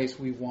some ways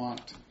we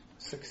want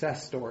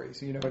success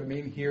stories. You know what I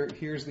mean?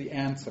 Here's the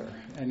answer.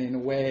 And in a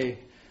way,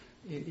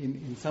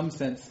 in some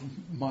sense,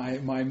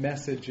 my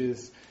message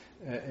is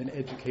an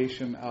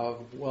education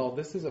of, well,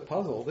 this is a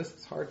puzzle. This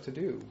is hard to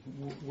do.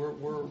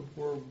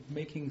 We're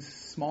making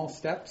small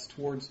steps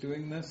towards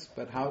doing this,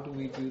 but how do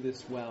we do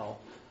this well?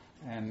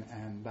 And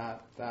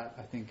that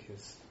I think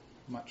is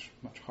much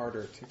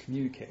harder to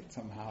communicate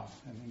somehow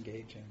and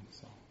engage in.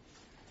 So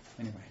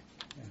anyway,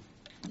 yeah.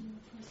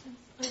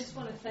 I just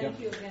want to thank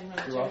you again,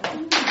 Roger. You're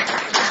welcome.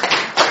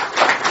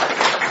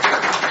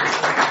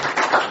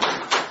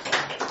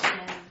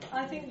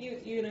 I think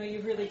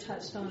you really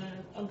touched on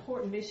an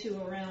important issue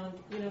around,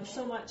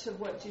 so much of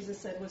what Jesus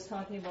said was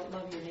talking about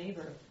love your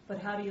neighbor, but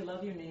how do you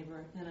love your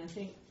neighbor? And I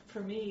think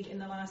for me, in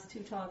the last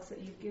 2 talks that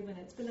you've given,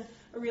 it's been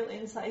a real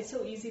insight. It's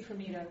so easy for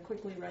me to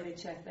quickly write a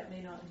check that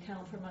may not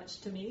count for much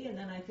to me, and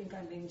then I think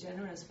I'm being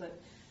generous, but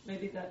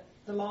maybe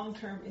the long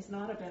term is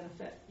not a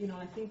benefit.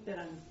 I think that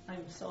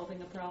I'm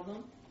solving a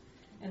problem,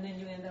 and then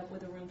you end up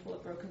with a room full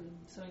of broken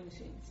sewing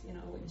machines,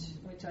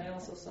 which I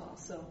also saw.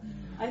 So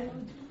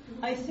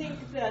I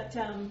think that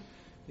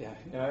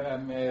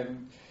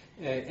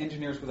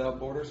Engineers Without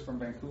Borders from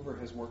Vancouver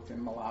has worked in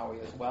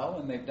Malawi as well,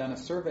 and they've done a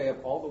survey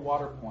of all the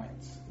water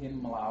points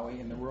in Malawi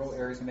in the rural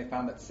areas, and they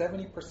found that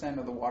 70%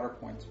 of the water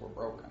points were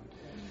broken.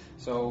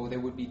 So there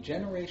would be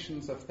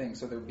generations of things.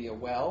 So there would be a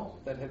well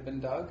that had been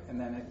dug, and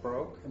then it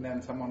broke, and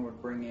then someone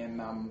would bring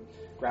in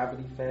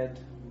gravity-fed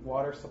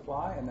water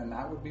supply, and then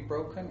that would be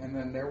broken, and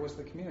then there was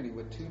the community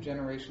with 2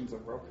 generations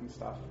of broken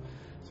stuff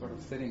sort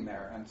of sitting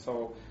there. And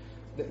so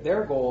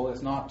their goal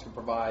is not to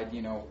provide,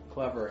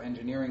 clever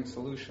engineering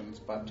solutions,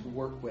 but to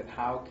work with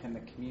how can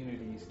the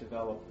communities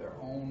develop their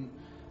own,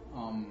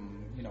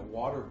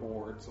 water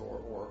boards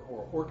or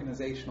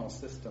organizational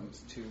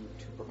systems to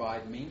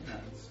provide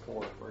maintenance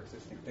for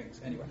existing things.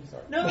 Anyway,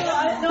 sorry. No,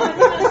 I think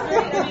that's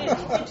great. I mean,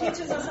 it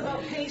teaches us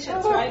about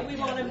patience, right? We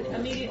want an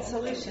immediate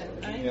solution,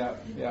 right?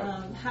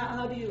 Yeah.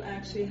 How do you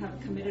actually have a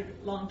committed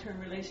long-term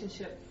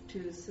relationship to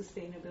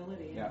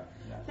sustainability? Yeah.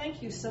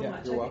 Thank you so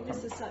much. You're I welcome.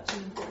 think this is such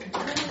an important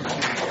topic.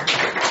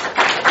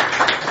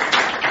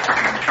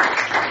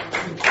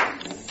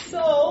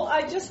 So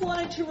I just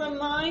wanted to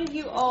remind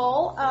you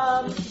all,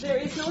 there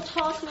is no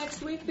talk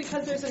next week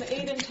because there's an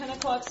 8 and 10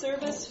 o'clock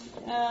service.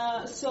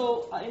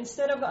 So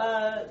instead of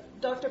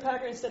Dr.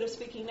 Packer, instead of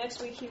speaking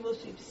next week, he will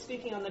be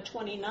speaking on the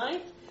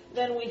 29th.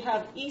 Then we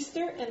have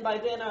Easter, and by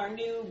then our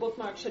new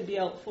bookmark should be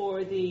out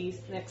for the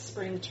next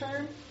spring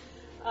term.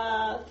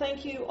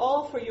 Thank you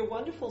all for your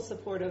wonderful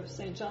support of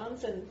St.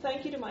 John's, and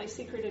thank you to my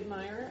secret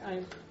admirer.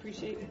 I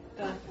appreciate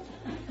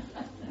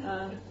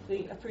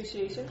the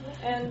appreciation.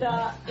 And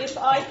if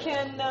I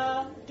can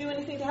do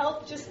anything to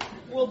help,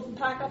 we'll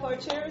pack up our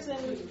chairs.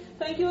 And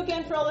thank you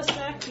again for all the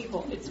snack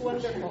people. It's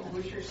wonderful.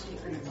 Who's your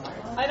secret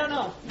admirer? I don't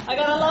know. I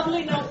got a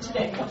lovely note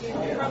today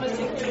from a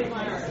secret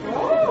admirer.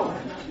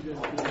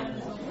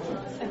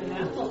 And an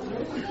apple.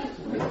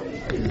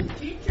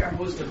 Teacher.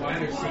 Most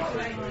diviner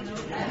secret.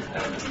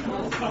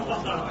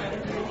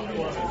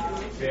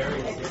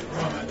 Very secret.